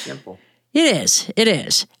 It's simple. It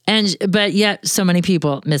is. But yet so many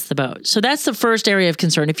people miss the boat. So that's the first area of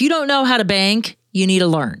concern. If you don't know how to bank, you need to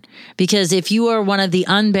learn. Because if you are one of the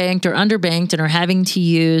unbanked or underbanked and are having to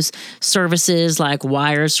use services like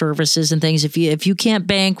wire services and things, if you can't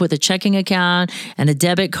bank with a checking account and a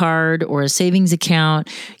debit card or a savings account,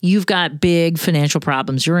 you've got big financial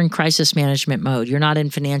problems. You're in crisis management mode. You're not in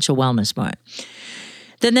financial wellness mode.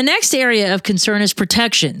 Then the next area of concern is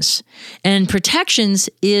protections. And protections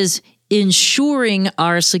is ensuring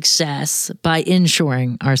our success by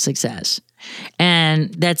insuring our success.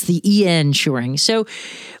 And that's the insuring. So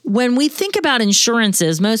when we think about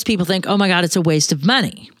insurances, most people think, oh my God, it's a waste of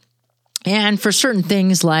money. And for certain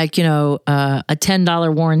things like, a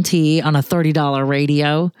 $10 warranty on a $30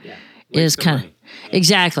 radio is kind of,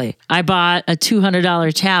 exactly. I bought a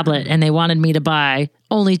 $200 tablet and they wanted me to buy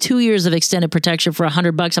only 2 years of extended protection for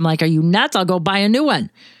 $100. I'm like, are you nuts? I'll go buy a new one.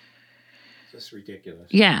 That's ridiculous.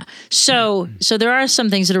 Yeah. So there are some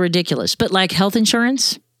things that are ridiculous, but like health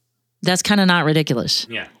insurance, that's kind of not ridiculous.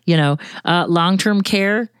 Yeah. Long-term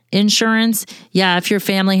care insurance. Yeah. If your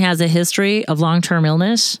family has a history of long-term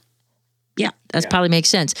illness, that probably makes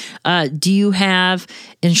sense. Do you have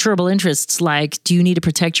insurable interests? Like, do you need to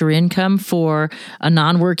protect your income for a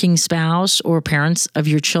non-working spouse or parents of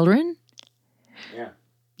your children?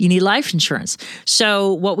 You need life insurance.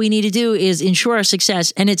 So what we need to do is ensure our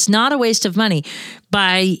success. And it's not a waste of money.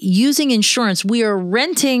 By using insurance, we are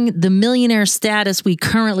renting the millionaire status we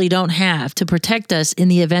currently don't have to protect us in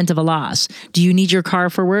the event of a loss. Do you need your car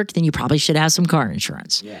for work? Then you probably should have some car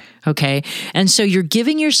insurance. Yeah. Okay. And so you're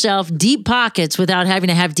giving yourself deep pockets without having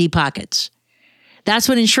to have deep pockets. That's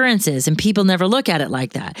what insurance is. And people never look at it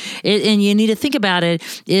like that. And you need to think about it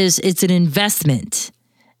is it's an investment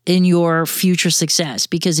in your future success.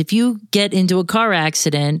 Because if you get into a car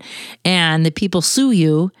accident and the people sue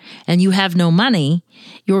you and you have no money,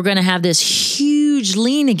 you're going to have this huge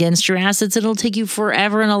lien against your assets. It'll take you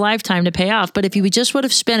forever and a lifetime to pay off. But if you just would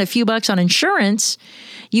have spent a few bucks on insurance,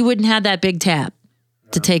 you wouldn't have that big tab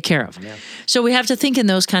to take care of. Yeah. So we have to think in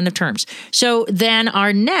those kind of terms. So then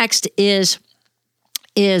our next is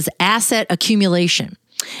asset accumulation.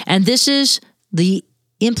 And this is the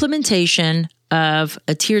implementation of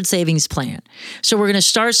a tiered savings plan. So we're going to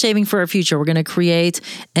start saving for our future. We're going to create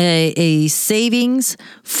a savings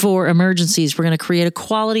for emergencies. We're going to create a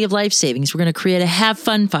quality of life savings. We're going to create a have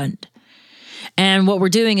fun fund. And what we're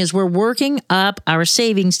doing is we're working up our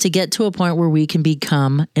savings to get to a point where we can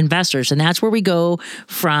become investors. And that's where we go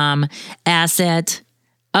from asset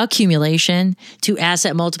accumulation to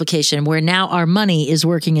asset multiplication, where now our money is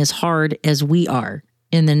working as hard as we are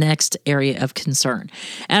in the next area of concern.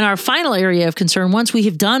 And our final area of concern, once we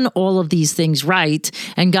have done all of these things right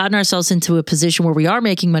and gotten ourselves into a position where we are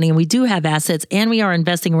making money and we do have assets and we are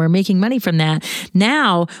investing and we're making money from that,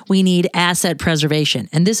 now we need asset preservation.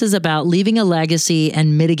 And this is about leaving a legacy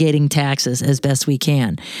and mitigating taxes as best we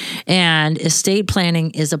can. And estate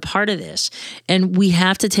planning is a part of this. And we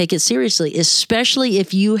have to take it seriously, especially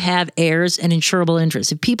if you have heirs and insurable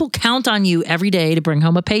interests. If people count on you every day to bring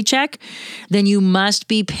home a paycheck, then you must must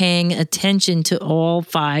be paying attention to all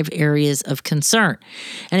 5 areas of concern.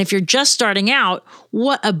 And if you're just starting out,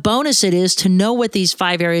 what a bonus it is to know what these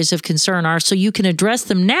 5 areas of concern are so you can address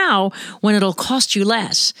them now when it'll cost you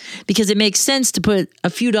less. Because it makes sense to put a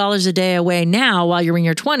few dollars a day away now while you're in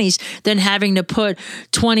your 20s than having to put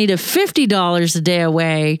 $20 to $50 a day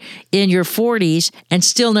away in your 40s and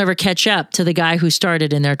still never catch up to the guy who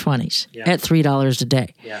started in their 20s at $3 a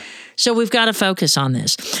day. Yeah. So we've got to focus on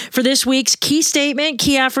this. For this week's key statement,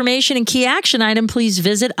 key affirmation, and key action item, please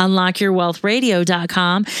visit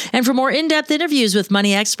unlockyourwealthradio.com. And for more in-depth interviews with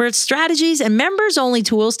money experts, strategies, and members-only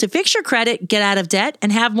tools to fix your credit, get out of debt,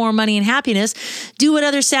 and have more money and happiness, do what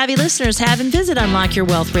other savvy listeners have and visit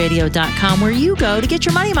unlockyourwealthradio.com, where you go to get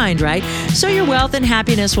your money mind right so your wealth and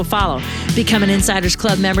happiness will follow. Become an Insiders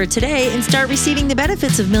Club member today and start receiving the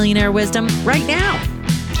benefits of millionaire wisdom right now.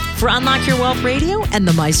 For Unlock Your Wealth Radio and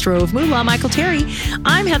the Maestro of Moolah, Michael Terry,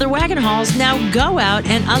 I'm Heather Wagenhals. Now go out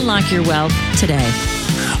and unlock your wealth today.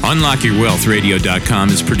 UnlockYourWealthRadio.com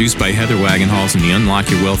is produced by Heather Wagenhals and the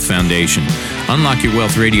Unlock Your Wealth Foundation.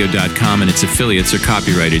 UnlockYourWealthRadio.com and its affiliates are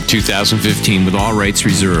copyrighted 2015 with all rights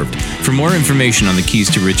reserved. For more information on the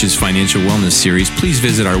Keys to Riches Financial Wellness Series, please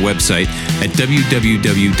visit our website at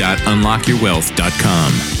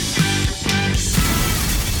www.unlockyourwealth.com.